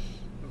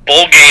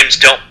 bowl games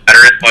don't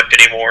matter as much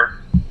anymore.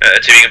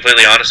 To be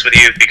completely honest with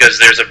you, because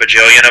there's a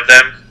bajillion of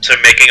them, so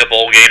making a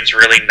bowl game is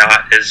really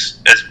not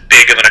as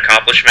big of an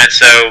accomplishment.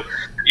 So,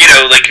 you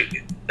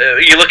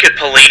look at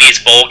Pelini's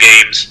bowl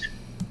games: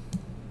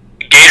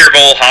 Gator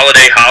Bowl,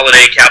 Holiday,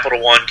 Capital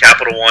One,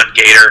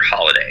 Gator,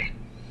 Holiday.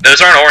 Those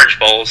aren't Orange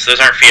Bowls. Those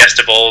aren't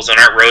Fiesta Bowls. Those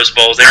aren't Rose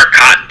Bowls. They aren't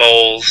Cotton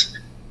Bowls.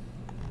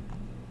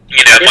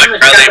 Mike Riley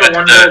Capital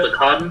One Bowl the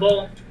Cotton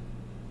Bowl?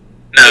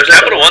 No,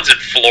 Capital One's in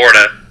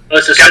Florida. Oh,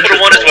 it's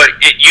Capital One is what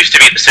it used to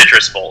be, the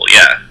Citrus Bowl.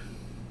 Yeah.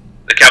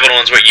 The Capital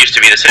One's what used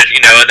to be the Citrus,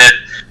 and then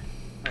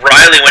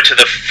Riley went to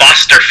the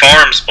Foster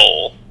Farms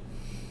Bowl.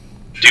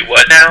 Do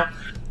what now?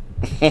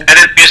 And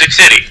then Music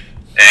City,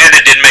 and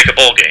it didn't make a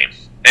bowl game.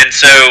 And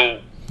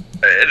so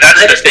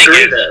that's the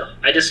thing.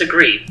 I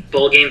disagree.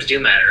 Bowl games do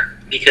matter,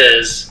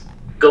 because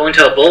going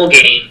to a bowl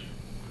game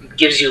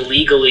gives you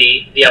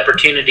legally the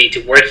opportunity to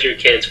work your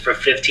kids for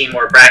 15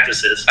 more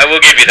practices. I will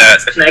give you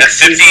that. Next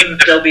season,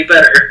 they'll be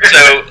better.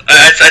 So,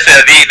 as I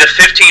said, the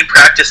 15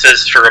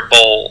 practices for a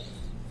bowl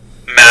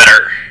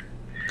matter,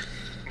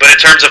 but it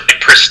terms of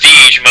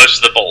prestige, most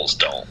of the bowls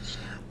don't.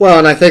 Well,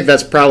 and I think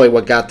that's probably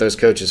what got those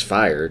coaches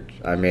fired.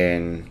 I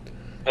mean...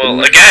 Well,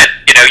 again,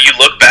 you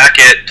look back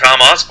at Tom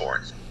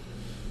Osborne,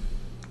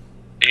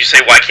 and you say,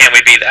 why can't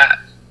we be that?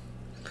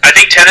 I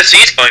think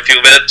Tennessee's going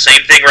through the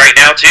same thing right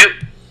now, too.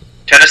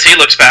 Tennessee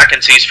looks back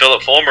and sees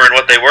Philip Fulmer and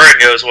what they were and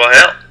goes, well,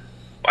 hell,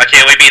 why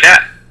can't we be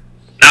that?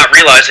 Not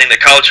realizing that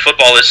college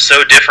football is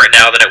so different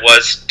now than it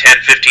was 10,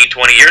 15,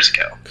 20 years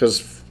ago.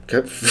 Because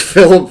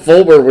Philip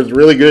Fulmer was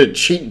really good at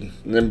cheating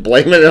and then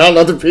blaming it on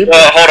other people.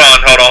 Well, hold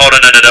on.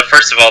 No.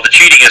 First of all, the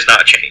cheating has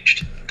not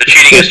changed. The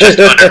cheating is just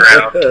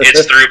underground.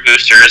 It's through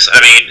boosters. I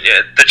mean,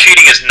 the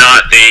cheating is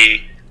not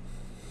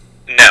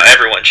no,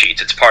 everyone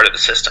cheats. It's part of the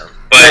system.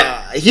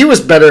 But he was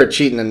better at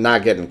cheating and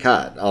not getting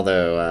caught,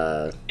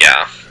 although...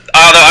 Yeah.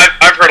 Although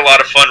I've heard a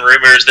lot of fun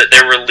rumors that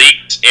there were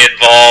leaks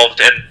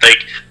involved, and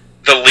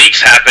the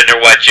leaks happened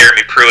or what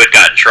Jeremy Pruitt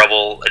got in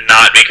trouble, and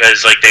not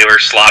because they were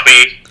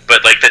sloppy,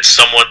 but that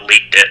someone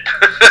leaked it.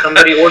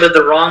 Somebody ordered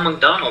the wrong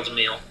McDonald's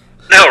meal.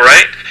 No,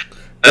 right?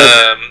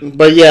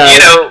 But yeah,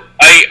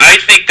 I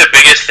think the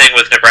biggest thing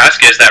with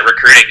Nebraska is that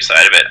recruiting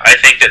side of it. I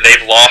think that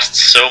they've lost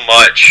so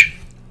much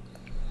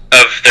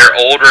of their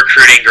old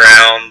recruiting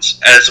grounds,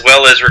 as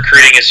well as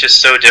recruiting is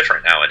just so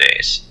different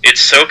nowadays.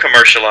 It's so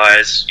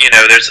commercialized.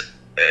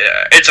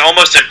 It's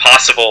almost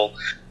impossible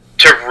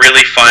to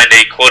really find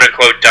a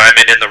quote-unquote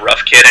diamond in the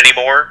rough kid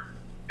anymore,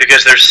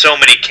 because there's so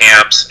many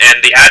camps,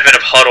 and the advent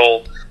of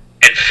Huddle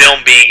and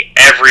film being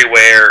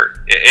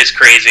everywhere is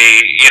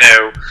crazy.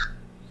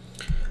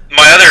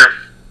 My other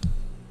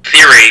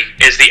theory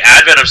is the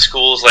advent of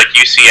schools like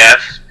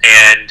UCF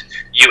and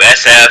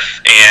USF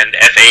and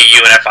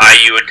FAU and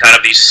FIU and kind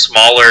of these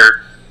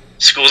smaller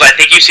schools. I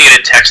think you see it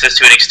in Texas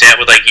to an extent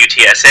with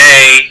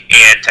UTSA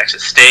and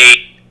Texas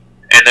State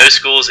and those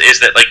schools, is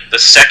that the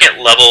second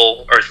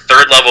level or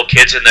third level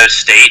kids in those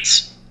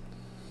states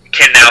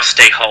can now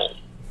stay home.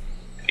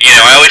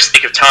 I always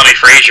think of Tommy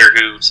Frazier,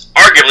 who's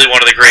arguably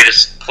one of the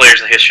greatest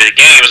players in the history of the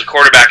game. He was a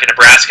quarterback in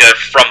Nebraska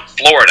from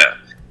Florida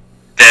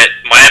that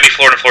Miami,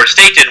 Florida, and Florida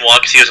State didn't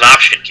want because he was an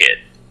option kid.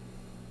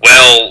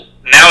 Well,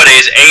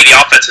 nowadays, the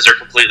offenses are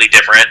completely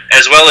different,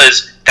 as well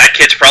as that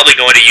kid's probably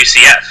going to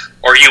UCF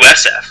or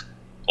USF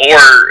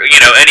or,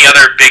 any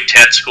other Big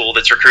Ten school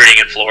that's recruiting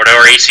in Florida,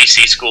 or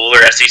ACC school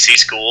or SEC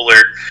school,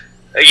 or,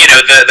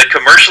 the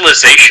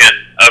commercialization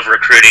of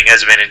recruiting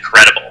has been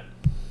incredible.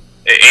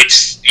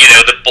 It's,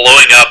 the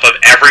blowing up of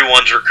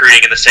everyone's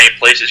recruiting in the same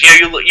places.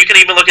 You can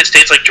even look at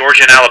states like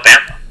Georgia and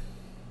Alabama.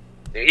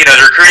 The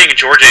recruiting in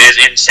Georgia is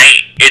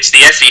insane. It's the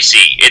SEC,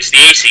 it's the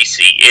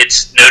ACC,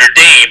 it's Notre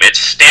Dame, it's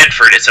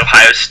Stanford, it's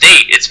Ohio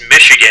State, it's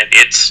Michigan,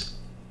 it's,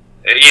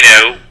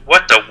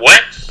 what the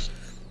what?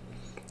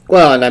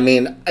 Well, and I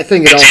mean, I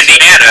think it's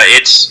Indiana,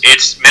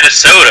 it's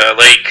Minnesota,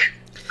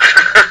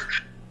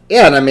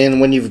 Yeah, and I mean,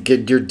 when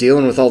you're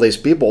dealing with all these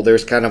people,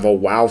 there's kind of a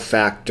wow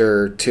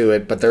factor to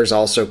it, but there's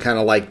also kind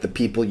of the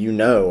people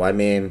I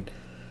mean,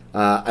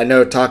 I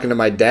know talking to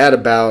my dad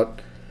about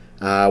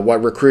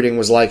what recruiting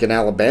was like in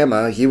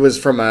Alabama. He was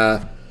from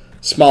a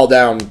small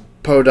down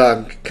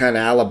podunk kind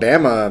of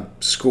Alabama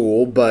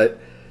school, but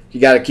you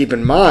got to keep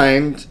in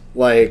mind,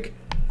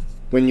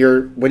 when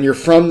you're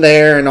from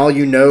there and all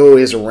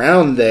is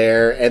around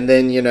there, and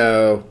then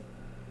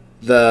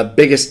the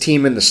biggest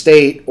team in the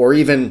state, or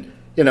even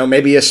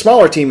maybe a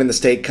smaller team in the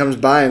state comes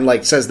by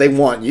and says they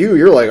want you,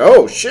 you're like,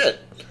 oh shit,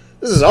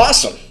 this is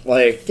awesome.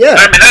 Yeah.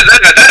 I mean,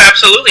 that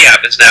absolutely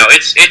happens now.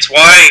 It's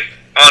why,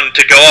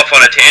 to go off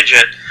on a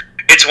tangent,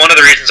 it's one of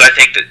the reasons I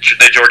think that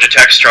Georgia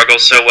Tech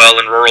struggles so well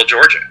in rural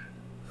Georgia.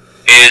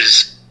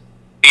 Is,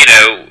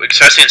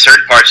 especially in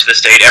certain parts of the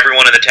state,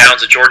 everyone in the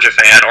town's a Georgia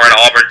fan, or an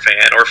Auburn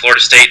fan, or a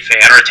Florida State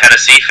fan, or a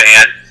Tennessee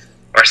fan,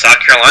 or a South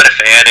Carolina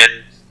fan,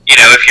 and,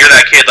 if you're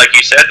that kid, like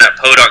you said, in that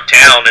podunk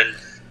town, and,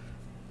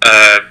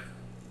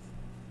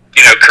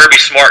 Kirby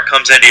Smart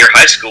comes into your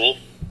high school,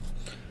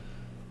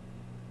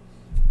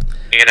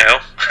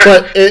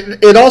 But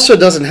it also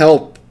doesn't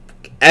help,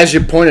 as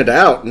you pointed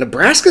out,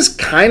 Nebraska's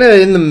kind of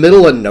in the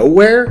middle of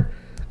nowhere.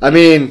 I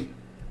mean,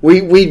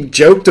 we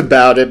joked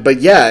about it,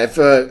 but yeah,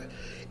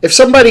 if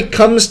somebody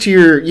comes to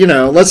your,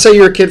 let's say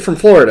you're a kid from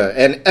Florida,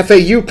 and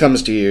FAU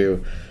comes to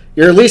you,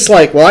 you're at least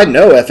well, I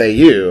know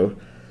FAU.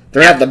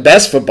 They're not the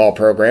best football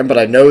program, but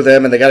I know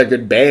them, and they got a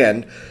good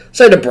band.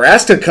 Say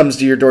Nebraska comes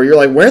to your door, you're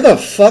like, where the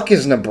fuck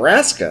is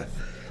Nebraska?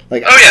 Oh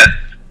yeah,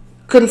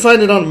 couldn't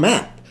find it on a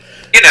map.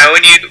 And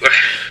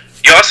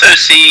you also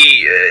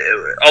see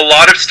a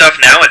lot of stuff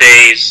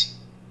nowadays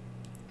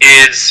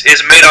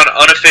is made on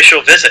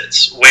unofficial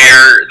visits,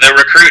 where the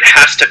recruit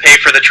has to pay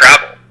for the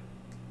travel.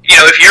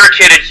 If you're a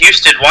kid in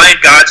Houston, why in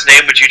God's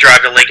name would you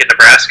drive to Lincoln,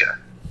 Nebraska?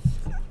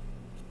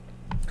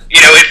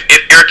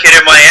 If you're a kid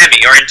in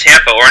Miami or in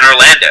Tampa or in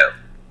Orlando,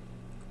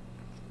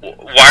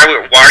 why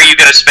are you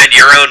going to spend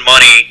your own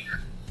money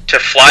to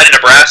fly to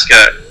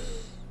Nebraska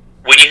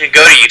when you can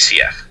go to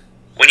UCF,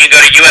 when you can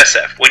go to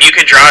USF, when you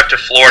can drive to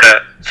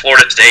Florida,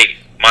 Florida State,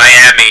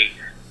 Miami,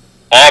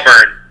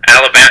 Auburn,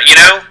 Alabama,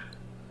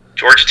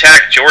 Georgia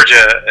Tech,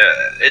 Georgia,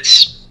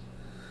 it's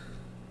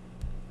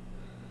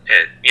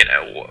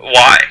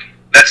Why?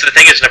 That's the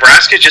thing is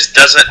Nebraska just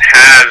doesn't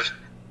have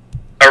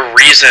a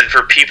reason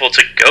for people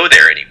to go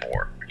there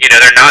anymore.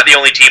 They're not the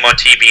only team on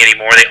TV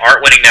anymore. They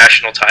aren't winning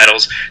national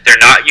titles. They're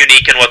not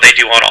unique in what they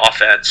do on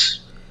offense.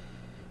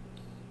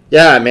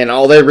 Yeah, I mean,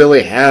 all they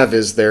really have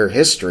is their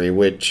history,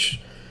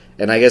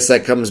 and I guess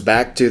that comes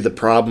back to the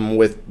problem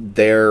with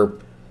their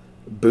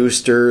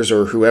boosters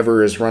or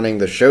whoever is running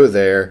the show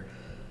there.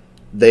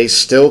 They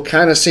still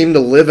kind of seem to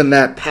live in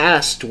that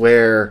past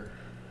where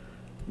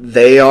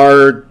they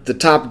are the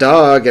top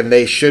dog and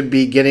they should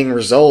be getting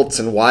results,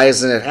 and why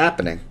isn't it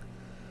happening?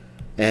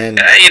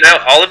 And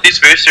all of these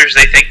boosters,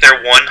 they think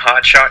they're one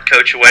hotshot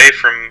coach away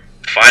from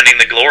finding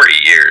the glory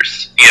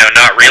years.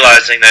 Not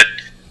realizing that,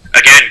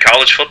 again,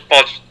 college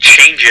football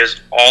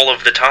changes all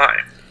of the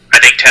time. I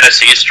think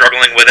Tennessee is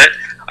struggling with it.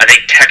 I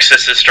think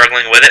Texas is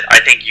struggling with it. I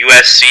think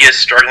USC is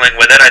struggling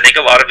with it. I think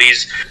a lot of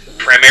these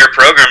premier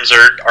programs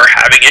are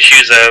having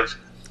issues of,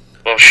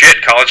 well,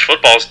 shit, college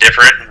football is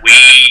different.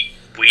 We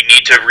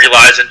need to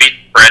realize and be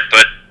different,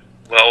 but,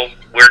 well,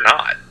 we're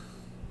not.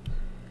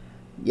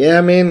 Yeah,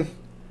 I mean,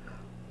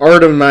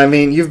 Artem,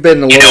 you've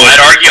been a little...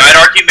 I'd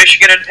argue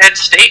Michigan and Penn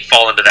State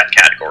fall into that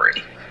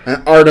category.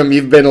 Artem,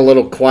 you've been a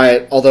little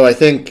quiet, although I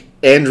think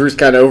Andrew's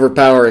kind of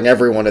overpowering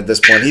everyone at this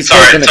point. He's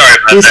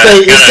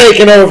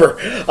taking over.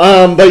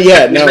 But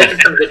yeah, no. He's making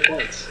some good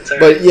points.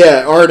 But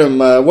yeah, Artem,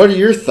 what are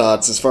your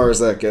thoughts as far as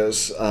that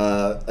goes?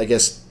 I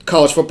guess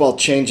college football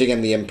changing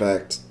and the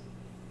impact.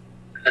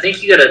 I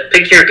think you got to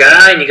pick your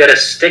guy and you got to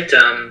stick to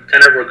him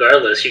kind of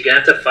regardless. You're going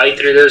to have to fight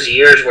through those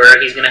years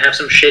where he's going to have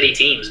some shitty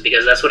teams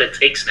because that's what it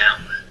takes now.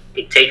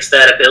 It takes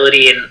that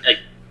ability, and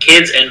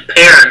kids and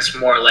parents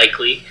more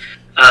likely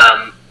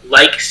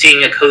like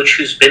seeing a coach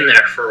who's been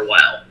there for a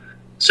while.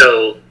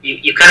 So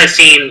you kind of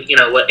seen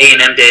what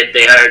A&M did.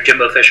 They hired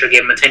Jimbo Fisher,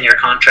 gave him a 10-year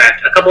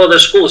contract. A couple other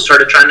schools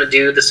started trying to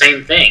do the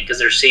same thing because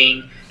they're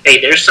seeing,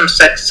 hey, there's some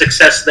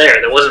success there.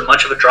 There wasn't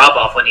much of a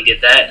drop-off when he did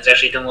that. He's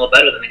actually doing a little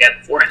better than the guy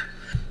before him.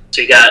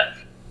 So you got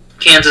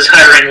Kansas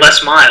hiring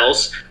Les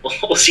Miles.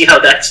 We'll see how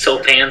that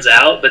still pans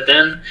out. But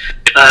then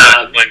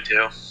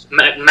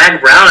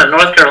Mack Brown in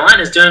North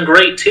Carolina is doing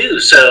great too.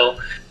 So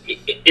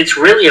it's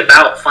really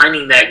about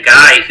finding that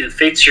guy who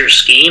fits your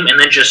scheme and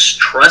then just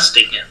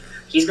trusting him.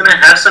 He's going to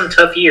have some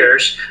tough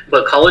years,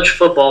 but college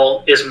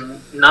football is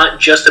not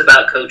just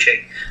about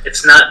coaching.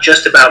 It's not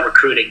just about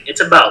recruiting. It's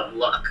about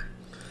luck.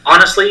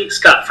 Honestly,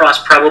 Scott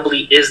Frost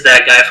probably is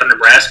that guy from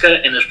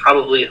Nebraska, and there's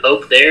probably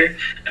hope there,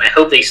 and I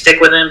hope they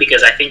stick with him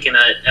because I think in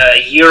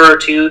a year or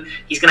two,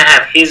 he's going to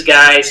have his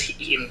guys.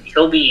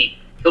 He'll be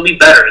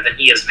better than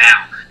he is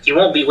now. He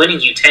won't be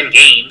winning you 10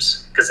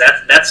 games because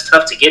that's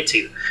tough to get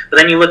to. But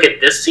then you look at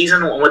this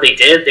season, what they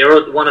did, they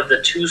were one of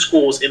the two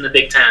schools in the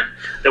Big Ten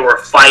that were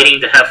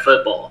fighting to have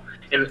football.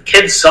 And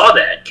kids saw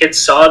that. Kids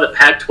saw the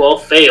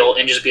Pac-12 fail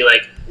and just be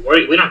like,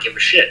 we don't give a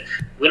shit.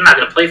 We're not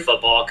going to play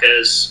football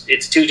because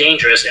it's too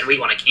dangerous and we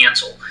want to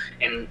cancel.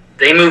 And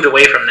they moved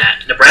away from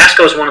that.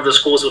 Nebraska was one of the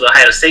schools with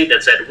Ohio State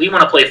that said, we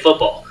want to play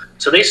football.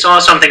 So they saw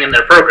something in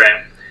their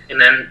program, and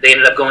then they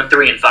ended up going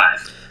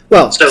 3-5.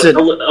 Well, so a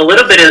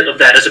little bit of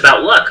that is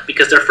about luck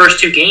because their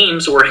first two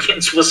games were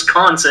against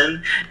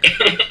Wisconsin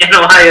and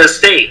Ohio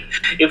State.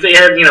 If they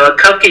had a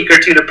cupcake or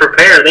two to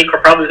prepare, they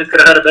probably could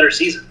have had a better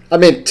season. I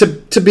mean,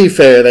 to be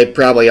fair, they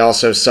probably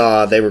also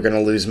saw they were going to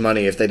lose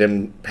money if they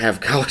didn't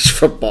have college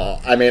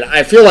football. I mean,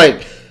 I feel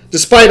like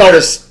despite all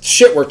this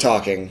shit we're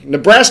talking,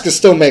 Nebraska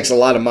still makes a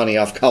lot of money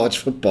off college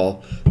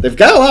football. They've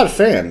got a lot of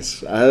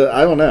fans.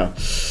 I don't know.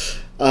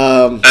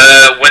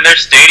 When their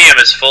stadium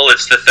is full,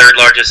 it's the third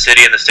largest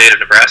city in the state of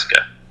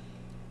Nebraska.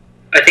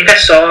 I think I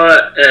saw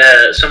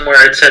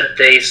somewhere it said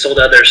they sold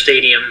out their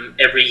stadium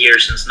every year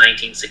since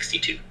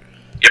 1962.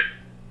 Yep.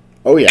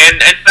 Oh yeah.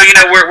 And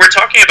so we're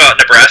talking about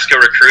Nebraska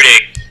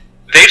recruiting.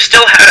 They've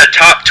still had a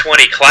top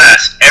 20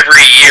 class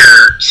every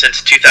year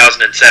since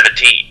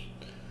 2017.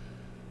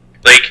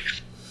 Like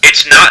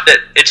it's not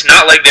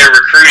like they're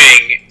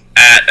recruiting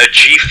at a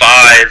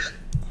G5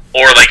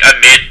 or like a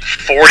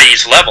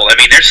mid-40s level. I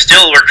mean, they're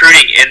still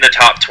recruiting in the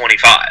top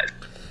 25.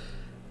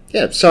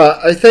 Yeah, so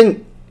I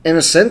think, in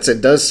a sense,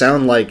 it does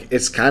sound like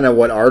it's kind of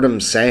what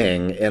Artem's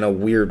saying in a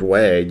weird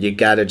way. You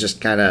got to just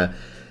kind of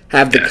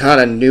have the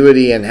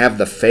continuity and have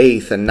the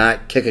faith and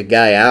not kick a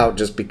guy out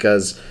just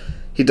because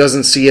he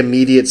doesn't see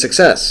immediate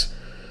success.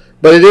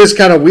 But it is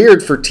kind of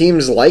weird for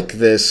teams like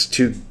this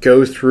to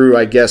go through,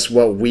 I guess,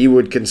 what we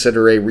would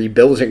consider a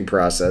rebuilding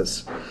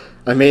process.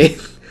 I mean...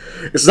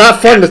 It's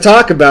not fun to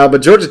talk about,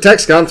 but Georgia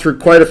Tech's gone through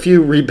quite a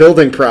few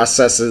rebuilding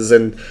processes.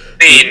 And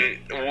I mean,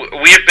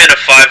 we've been a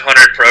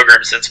 500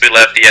 program since we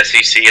left the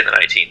SEC in the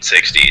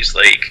 1960s.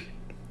 Like,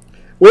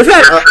 we're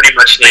pretty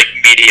much like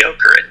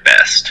mediocre at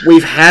best.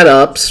 We've had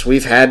ups,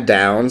 we've had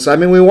downs. I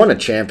mean, we won a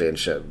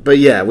championship, but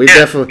yeah, we've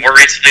definitely more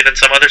recently than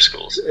some other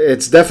schools.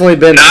 It's definitely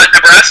been not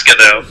Nebraska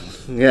though.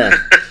 Yeah.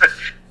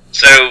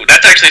 So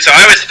that's actually, so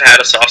I always have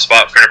had a soft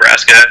spot for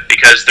Nebraska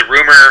because the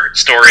rumor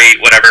story,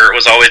 whatever,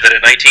 was always that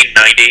in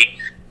 1990,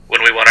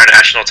 when we won our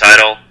national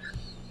title,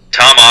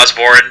 Tom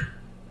Osborne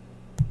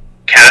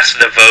cast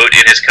the vote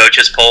in his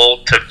coaches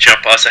poll to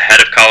jump us ahead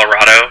of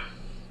Colorado.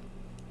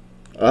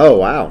 Oh,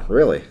 wow.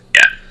 Really?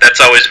 Yeah, that's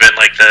always been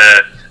like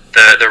the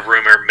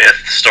rumor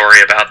myth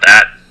story about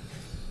that.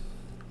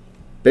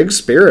 Big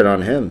spirit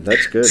on him.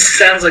 That's good.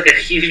 Sounds like a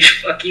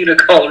huge fuck you to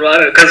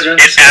Colorado because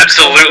it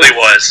absolutely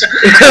was.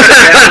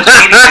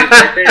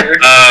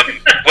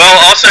 Well,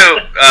 also,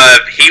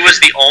 he was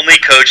the only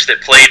coach that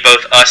played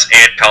both us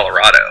and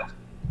Colorado.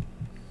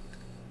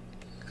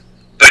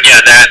 But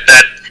yeah,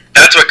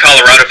 that's what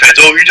Colorado fans.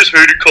 Oh, he just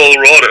hated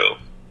Colorado.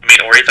 I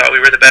mean, or he thought we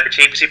were the better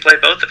team because he played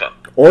both of them.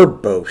 Or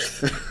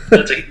both.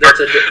 That's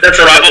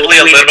probably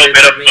a little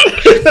bit of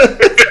both.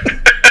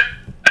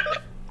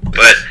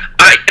 But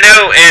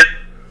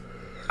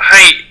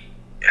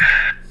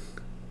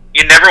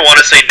you never want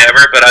to say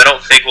never, but I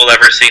don't think we'll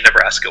ever see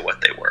Nebraska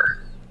what they were.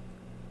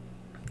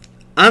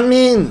 I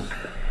mean,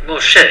 well,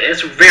 shit,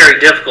 it's very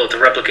difficult to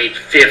replicate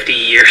 50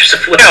 years of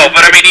what. No,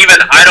 but I mean, even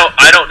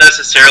I don't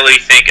necessarily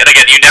think. And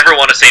again, you never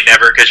want to say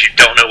never because you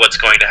don't know what's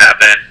going to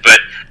happen. But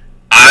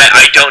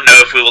I don't know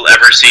if we will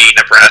ever see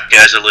Nebraska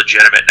as a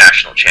legitimate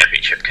national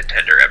championship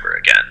contender ever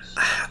again.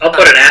 I'll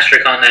put an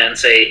asterisk on that and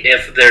say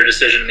if their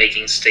decision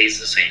making stays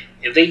the same.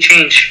 If they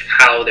change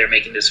how they're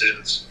making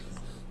decisions,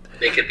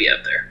 they could be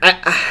up there.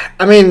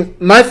 I mean,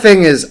 my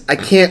thing is I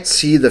can't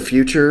see the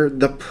future.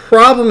 The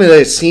problem is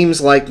it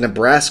seems like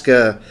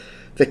Nebraska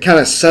that kind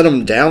of set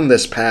them down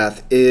this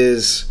path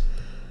is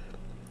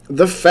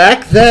the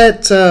fact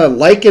that,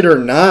 like it or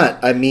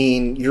not, I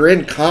mean, you're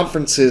in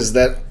conferences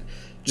that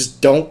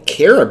just don't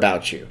care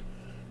about you.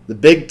 The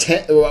Big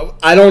Ten,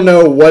 I don't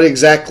know what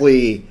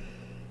exactly,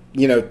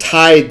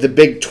 tied the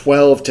Big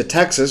 12 to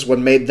Texas, what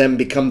made them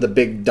become the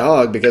big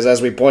dog, because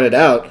as we pointed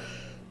out,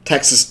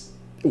 Texas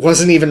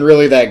wasn't even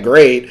really that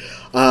great.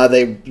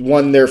 They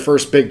won their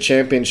first big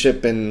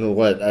championship in,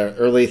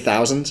 early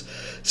thousands.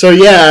 So,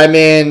 yeah, I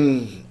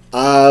mean,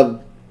 you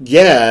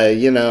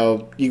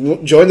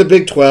joined the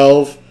Big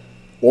 12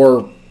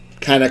 or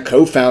kind of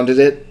co-founded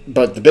it,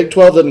 but the Big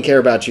 12 doesn't care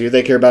about you.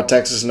 They care about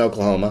Texas and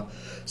Oklahoma.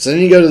 So then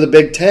you go to the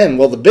Big 10.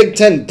 Well, the Big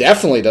 10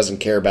 definitely doesn't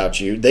care about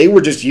you. They were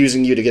just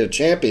using you to get a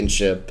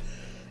championship,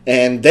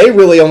 and they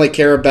really only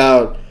care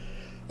about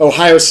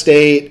Ohio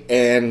State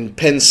and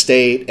Penn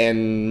State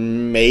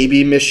and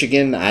maybe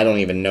Michigan. I don't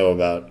even know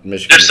about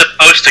Michigan. They're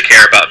supposed to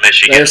care about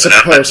Michigan, but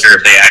I'm not sure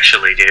if they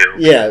actually do.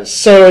 Yeah,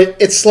 so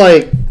it's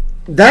like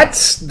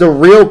that's the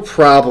real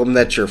problem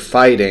that you're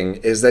fighting,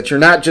 is that you're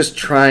not just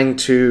trying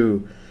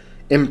to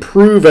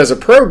improve as a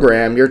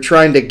program, you're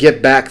trying to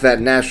get back that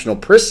national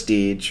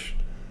prestige.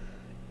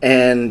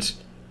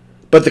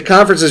 But the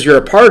conferences you're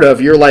a part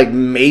of, you're like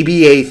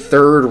maybe a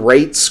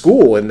third-rate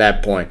school in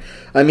that point.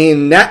 I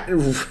mean,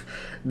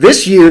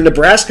 this year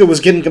Nebraska was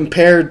getting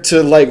compared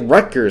to like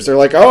Rutgers. They're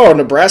like, oh,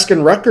 Nebraska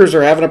and Rutgers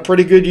are having a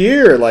pretty good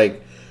year.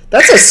 Like,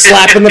 that's a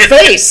slap in the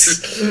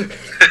face.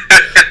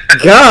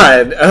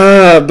 God,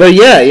 but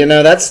yeah,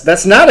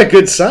 that's not a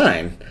good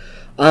sign.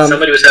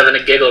 Somebody was having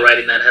a giggle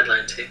writing that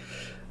headline too.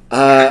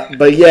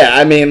 But yeah,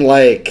 I mean,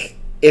 like,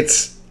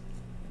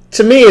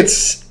 to me,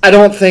 I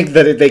don't think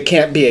that they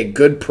can't be a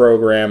good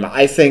program.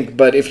 I think,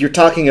 but if you're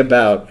talking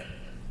about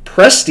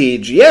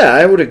prestige, yeah,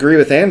 I would agree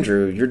with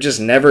Andrew. You're just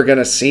never going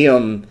to see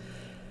them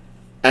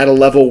at a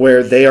level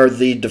where they are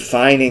the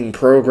defining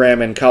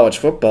program in college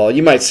football.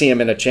 You might see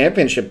them in a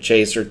championship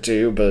chase or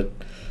two, but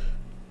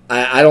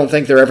I don't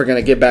think they're ever going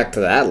to get back to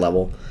that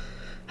level.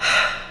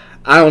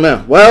 I don't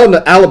know. Well,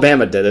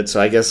 Alabama did it,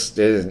 so I guess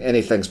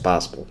anything's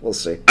possible. We'll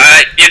see.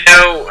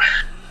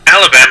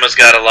 Alabama's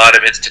got a lot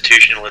of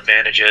institutional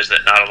advantages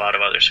that not a lot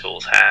of other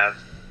schools have.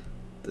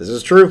 This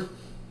is true.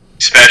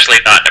 Especially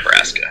not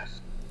Nebraska.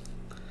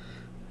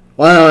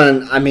 Well,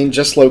 and I mean,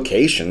 just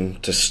location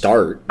to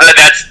start.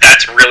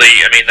 That's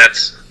really, I mean,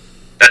 that's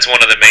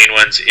one of the main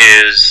ones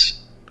is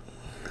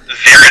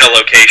they're in a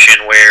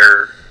location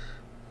where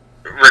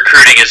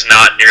recruiting is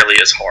not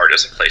nearly as hard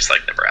as a place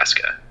like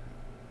Nebraska.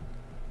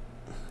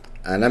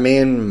 And I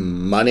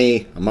mean,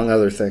 money, among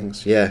other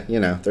things. Yeah,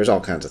 there's all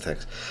kinds of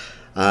things.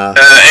 And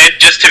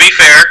just to be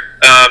fair,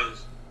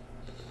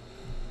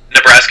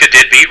 Nebraska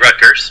did beat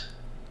Rutgers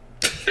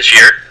this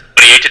year,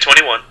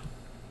 28-21.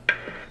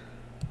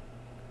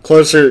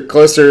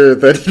 Closer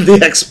than the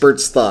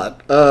experts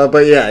thought.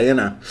 But yeah, they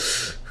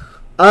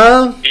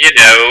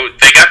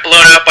got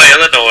blown out by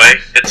Illinois.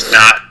 It's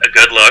not a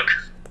good look.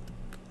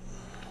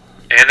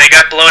 And they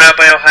got blown out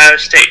by Ohio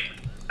State.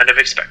 Kind of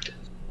expected.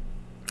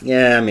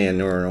 Yeah, I mean,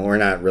 we're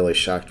not really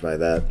shocked by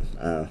that.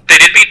 They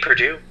did beat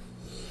Purdue.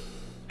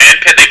 And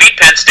they beat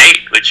Penn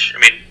State, which, I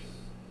mean,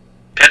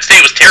 Penn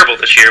State was terrible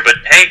this year, but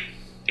hey,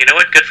 you know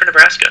what? Good for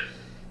Nebraska.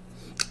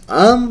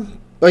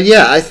 But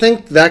yeah, I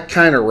think that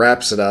kind of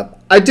wraps it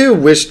up. I do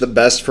wish the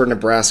best for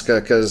Nebraska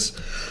because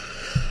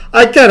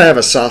I kind of have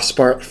a soft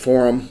spot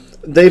for them.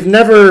 They've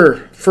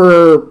never,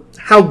 for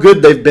how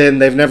good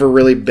they've never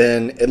really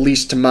been, at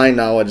least to my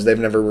knowledge, they've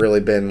never really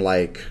been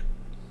like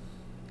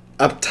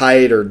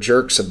uptight or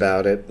jerks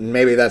about it. And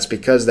maybe that's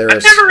because they're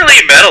I've never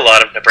really met a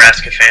lot of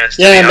Nebraska fans.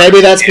 Yeah,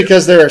 maybe that's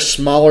because they're a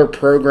smaller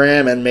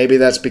program, and maybe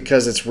that's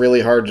because it's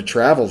really hard to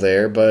travel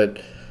there.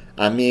 But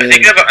I mean, I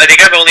think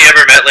I've only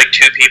ever met like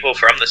 2 people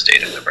from the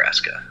state of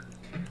Nebraska.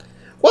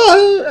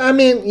 well, I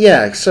mean,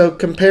 yeah. So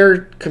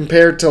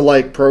compared to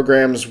like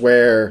programs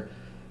where,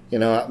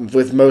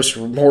 with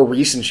more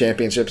recent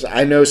championships,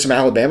 I know some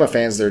Alabama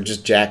fans that are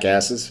just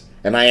jackasses,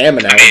 and I am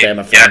an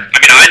Alabama fan. Yeah, I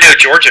mean, I know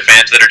Georgia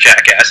fans that are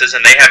jackasses,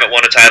 and they haven't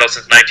won a title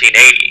since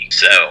 1980.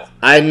 So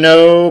I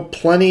know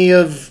plenty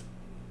of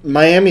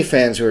Miami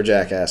fans who are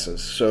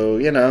jackasses. So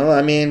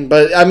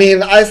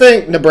I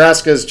think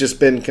Nebraska's just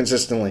been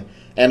consistently,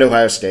 and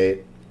Ohio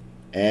State,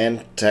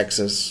 and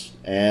Texas,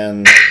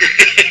 and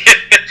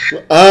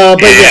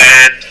but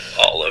yeah, and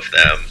all of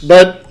them.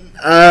 But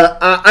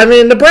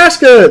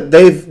Nebraska,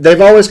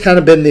 they've always kind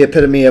of been the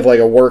epitome of like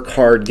a work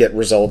hard, get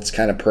results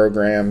kind of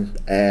program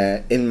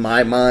in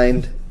my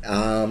mind.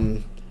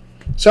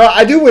 So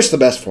I do wish the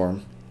best for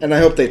them, and I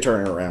hope they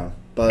turn it around.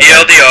 But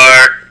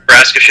TLDR,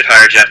 Nebraska should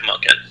hire Jeff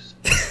Monken.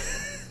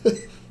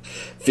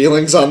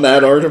 Feelings on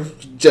that, Artem?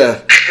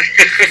 I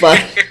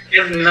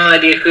have no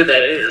idea who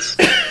that is.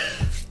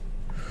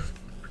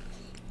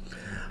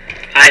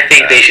 I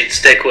think they should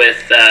stick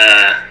with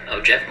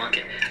Jeff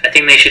Monken. I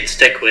think they should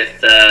stick with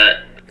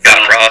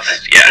Scott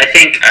Frost. Yeah, I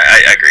think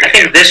I agree. I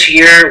think this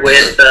year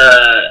with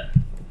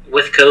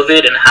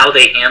COVID and how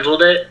they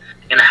handled it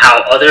and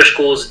how other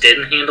schools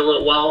didn't handle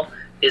it well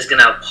is going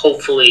to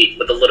hopefully,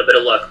 with a little bit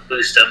of luck,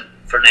 boost them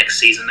for next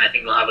season. I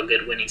think they'll have a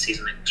good winning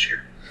season next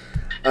year.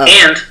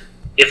 And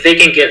if they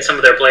can get some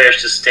of their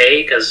players to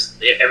stay because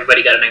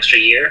everybody got an extra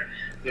year,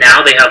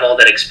 now they have all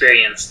that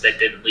experience that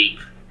didn't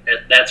leave.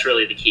 That's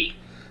really the key.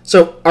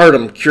 So,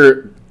 Artem,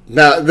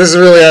 now this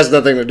really has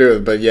nothing to do with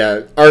it, but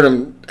yeah,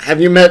 Artem,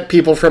 have you met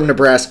people from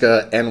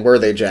Nebraska, and were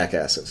they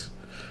jackasses?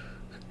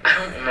 I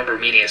don't remember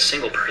meeting a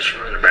single person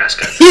from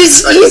Nebraska.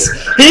 He's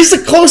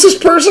the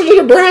closest person to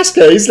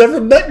Nebraska. He's never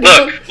met me.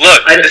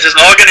 Look, this is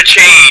all going to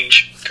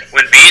change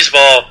when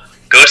Beesball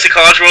goes to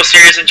College World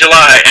Series in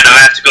July, and I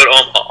have to go to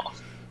Omaha.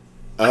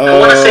 I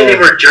want to say they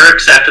were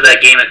jerks after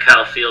that game at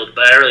Cal Field,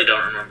 but I really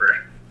don't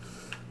remember.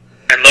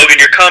 And Logan,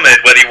 you're coming,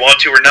 whether you want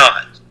to or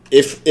not.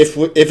 If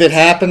it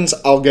happens,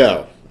 I'll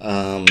go.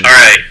 All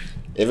right.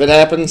 If it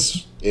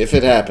happens. I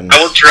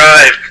will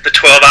drive the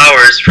 12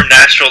 hours from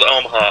Nashville to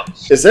Omaha.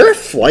 Is there a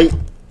flight?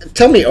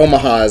 Tell me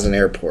Omaha is an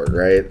airport,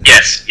 right?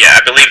 Yes. Yeah,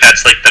 I believe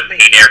that's like the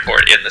main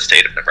airport in the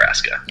state of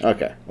Nebraska.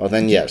 Okay. Well,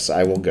 then yes,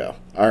 I will go.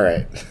 All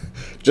right.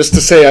 Just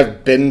to say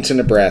I've been to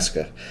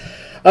Nebraska.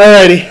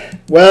 Alrighty.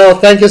 Well,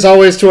 thank as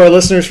always to our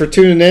listeners for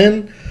tuning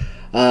in.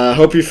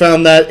 Hope you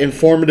found that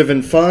informative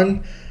and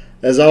fun.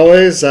 As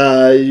always,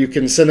 you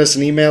can send us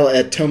an email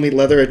at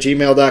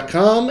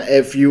tomeatleather@gmail.com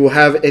if you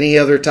have any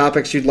other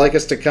topics you'd like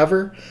us to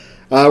cover.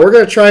 We're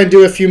going to try and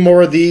do a few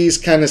more of these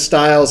kind of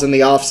styles in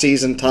the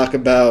off-season, talk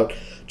about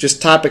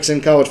just topics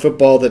in college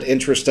football that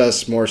interest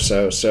us more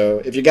so.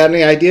 So if you got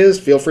any ideas,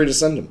 feel free to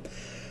send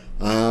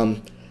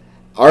them.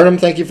 Artem,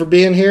 thank you for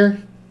being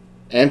here.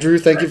 Andrew,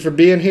 thank you for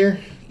being here.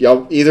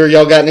 Either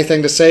y'all got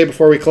anything to say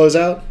before we close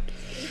out?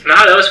 No,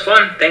 that was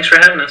fun. Thanks for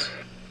having us.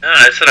 No,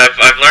 I said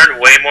I've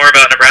learned way more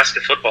about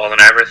Nebraska football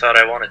than I ever thought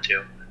I wanted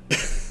to.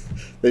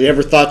 Than you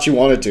ever thought you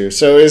wanted to.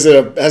 So has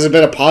it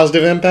been a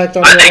positive impact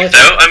on your life? I think so.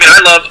 I mean,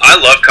 I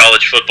love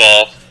college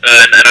football,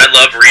 and I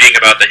love reading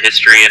about the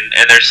history,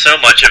 and there's so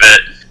much of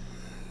it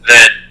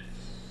that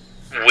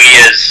we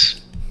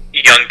as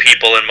young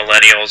people and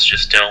millennials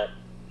just don't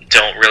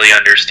really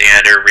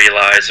understand or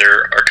realize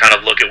or kind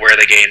of look at where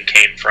the game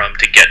came from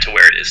to get to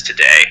where it is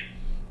today.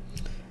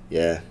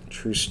 Yeah,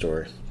 true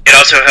story. It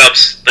also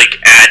helps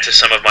add to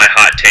some of my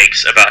hot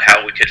takes about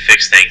how we could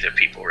fix things if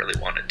people really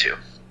wanted to.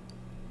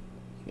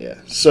 Yeah.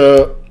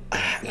 So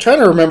I'm trying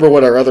to remember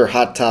what our other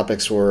hot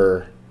topics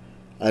were.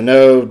 I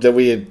know that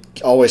we had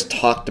always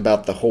talked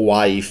about the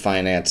Hawaii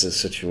finances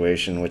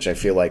situation, which I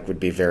feel like would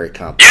be very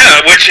complicated.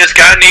 Yeah, which has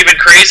gotten even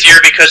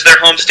crazier because their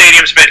home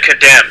stadium's been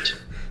condemned.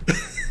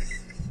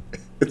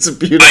 It's a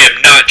beautiful. I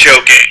am not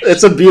joking.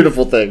 It's a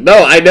beautiful thing.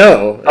 No, I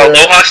know.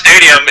 Aloha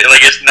Stadium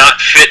is not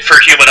fit for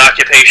human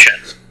occupation.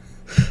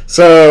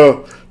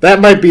 So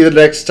that might be the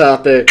next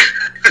topic.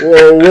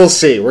 We'll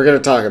see. We're going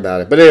to talk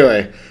about it. But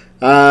anyway,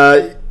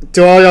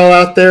 to all y'all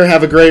out there,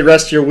 have a great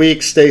rest of your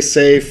week. Stay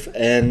safe,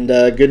 and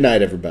good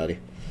night, everybody.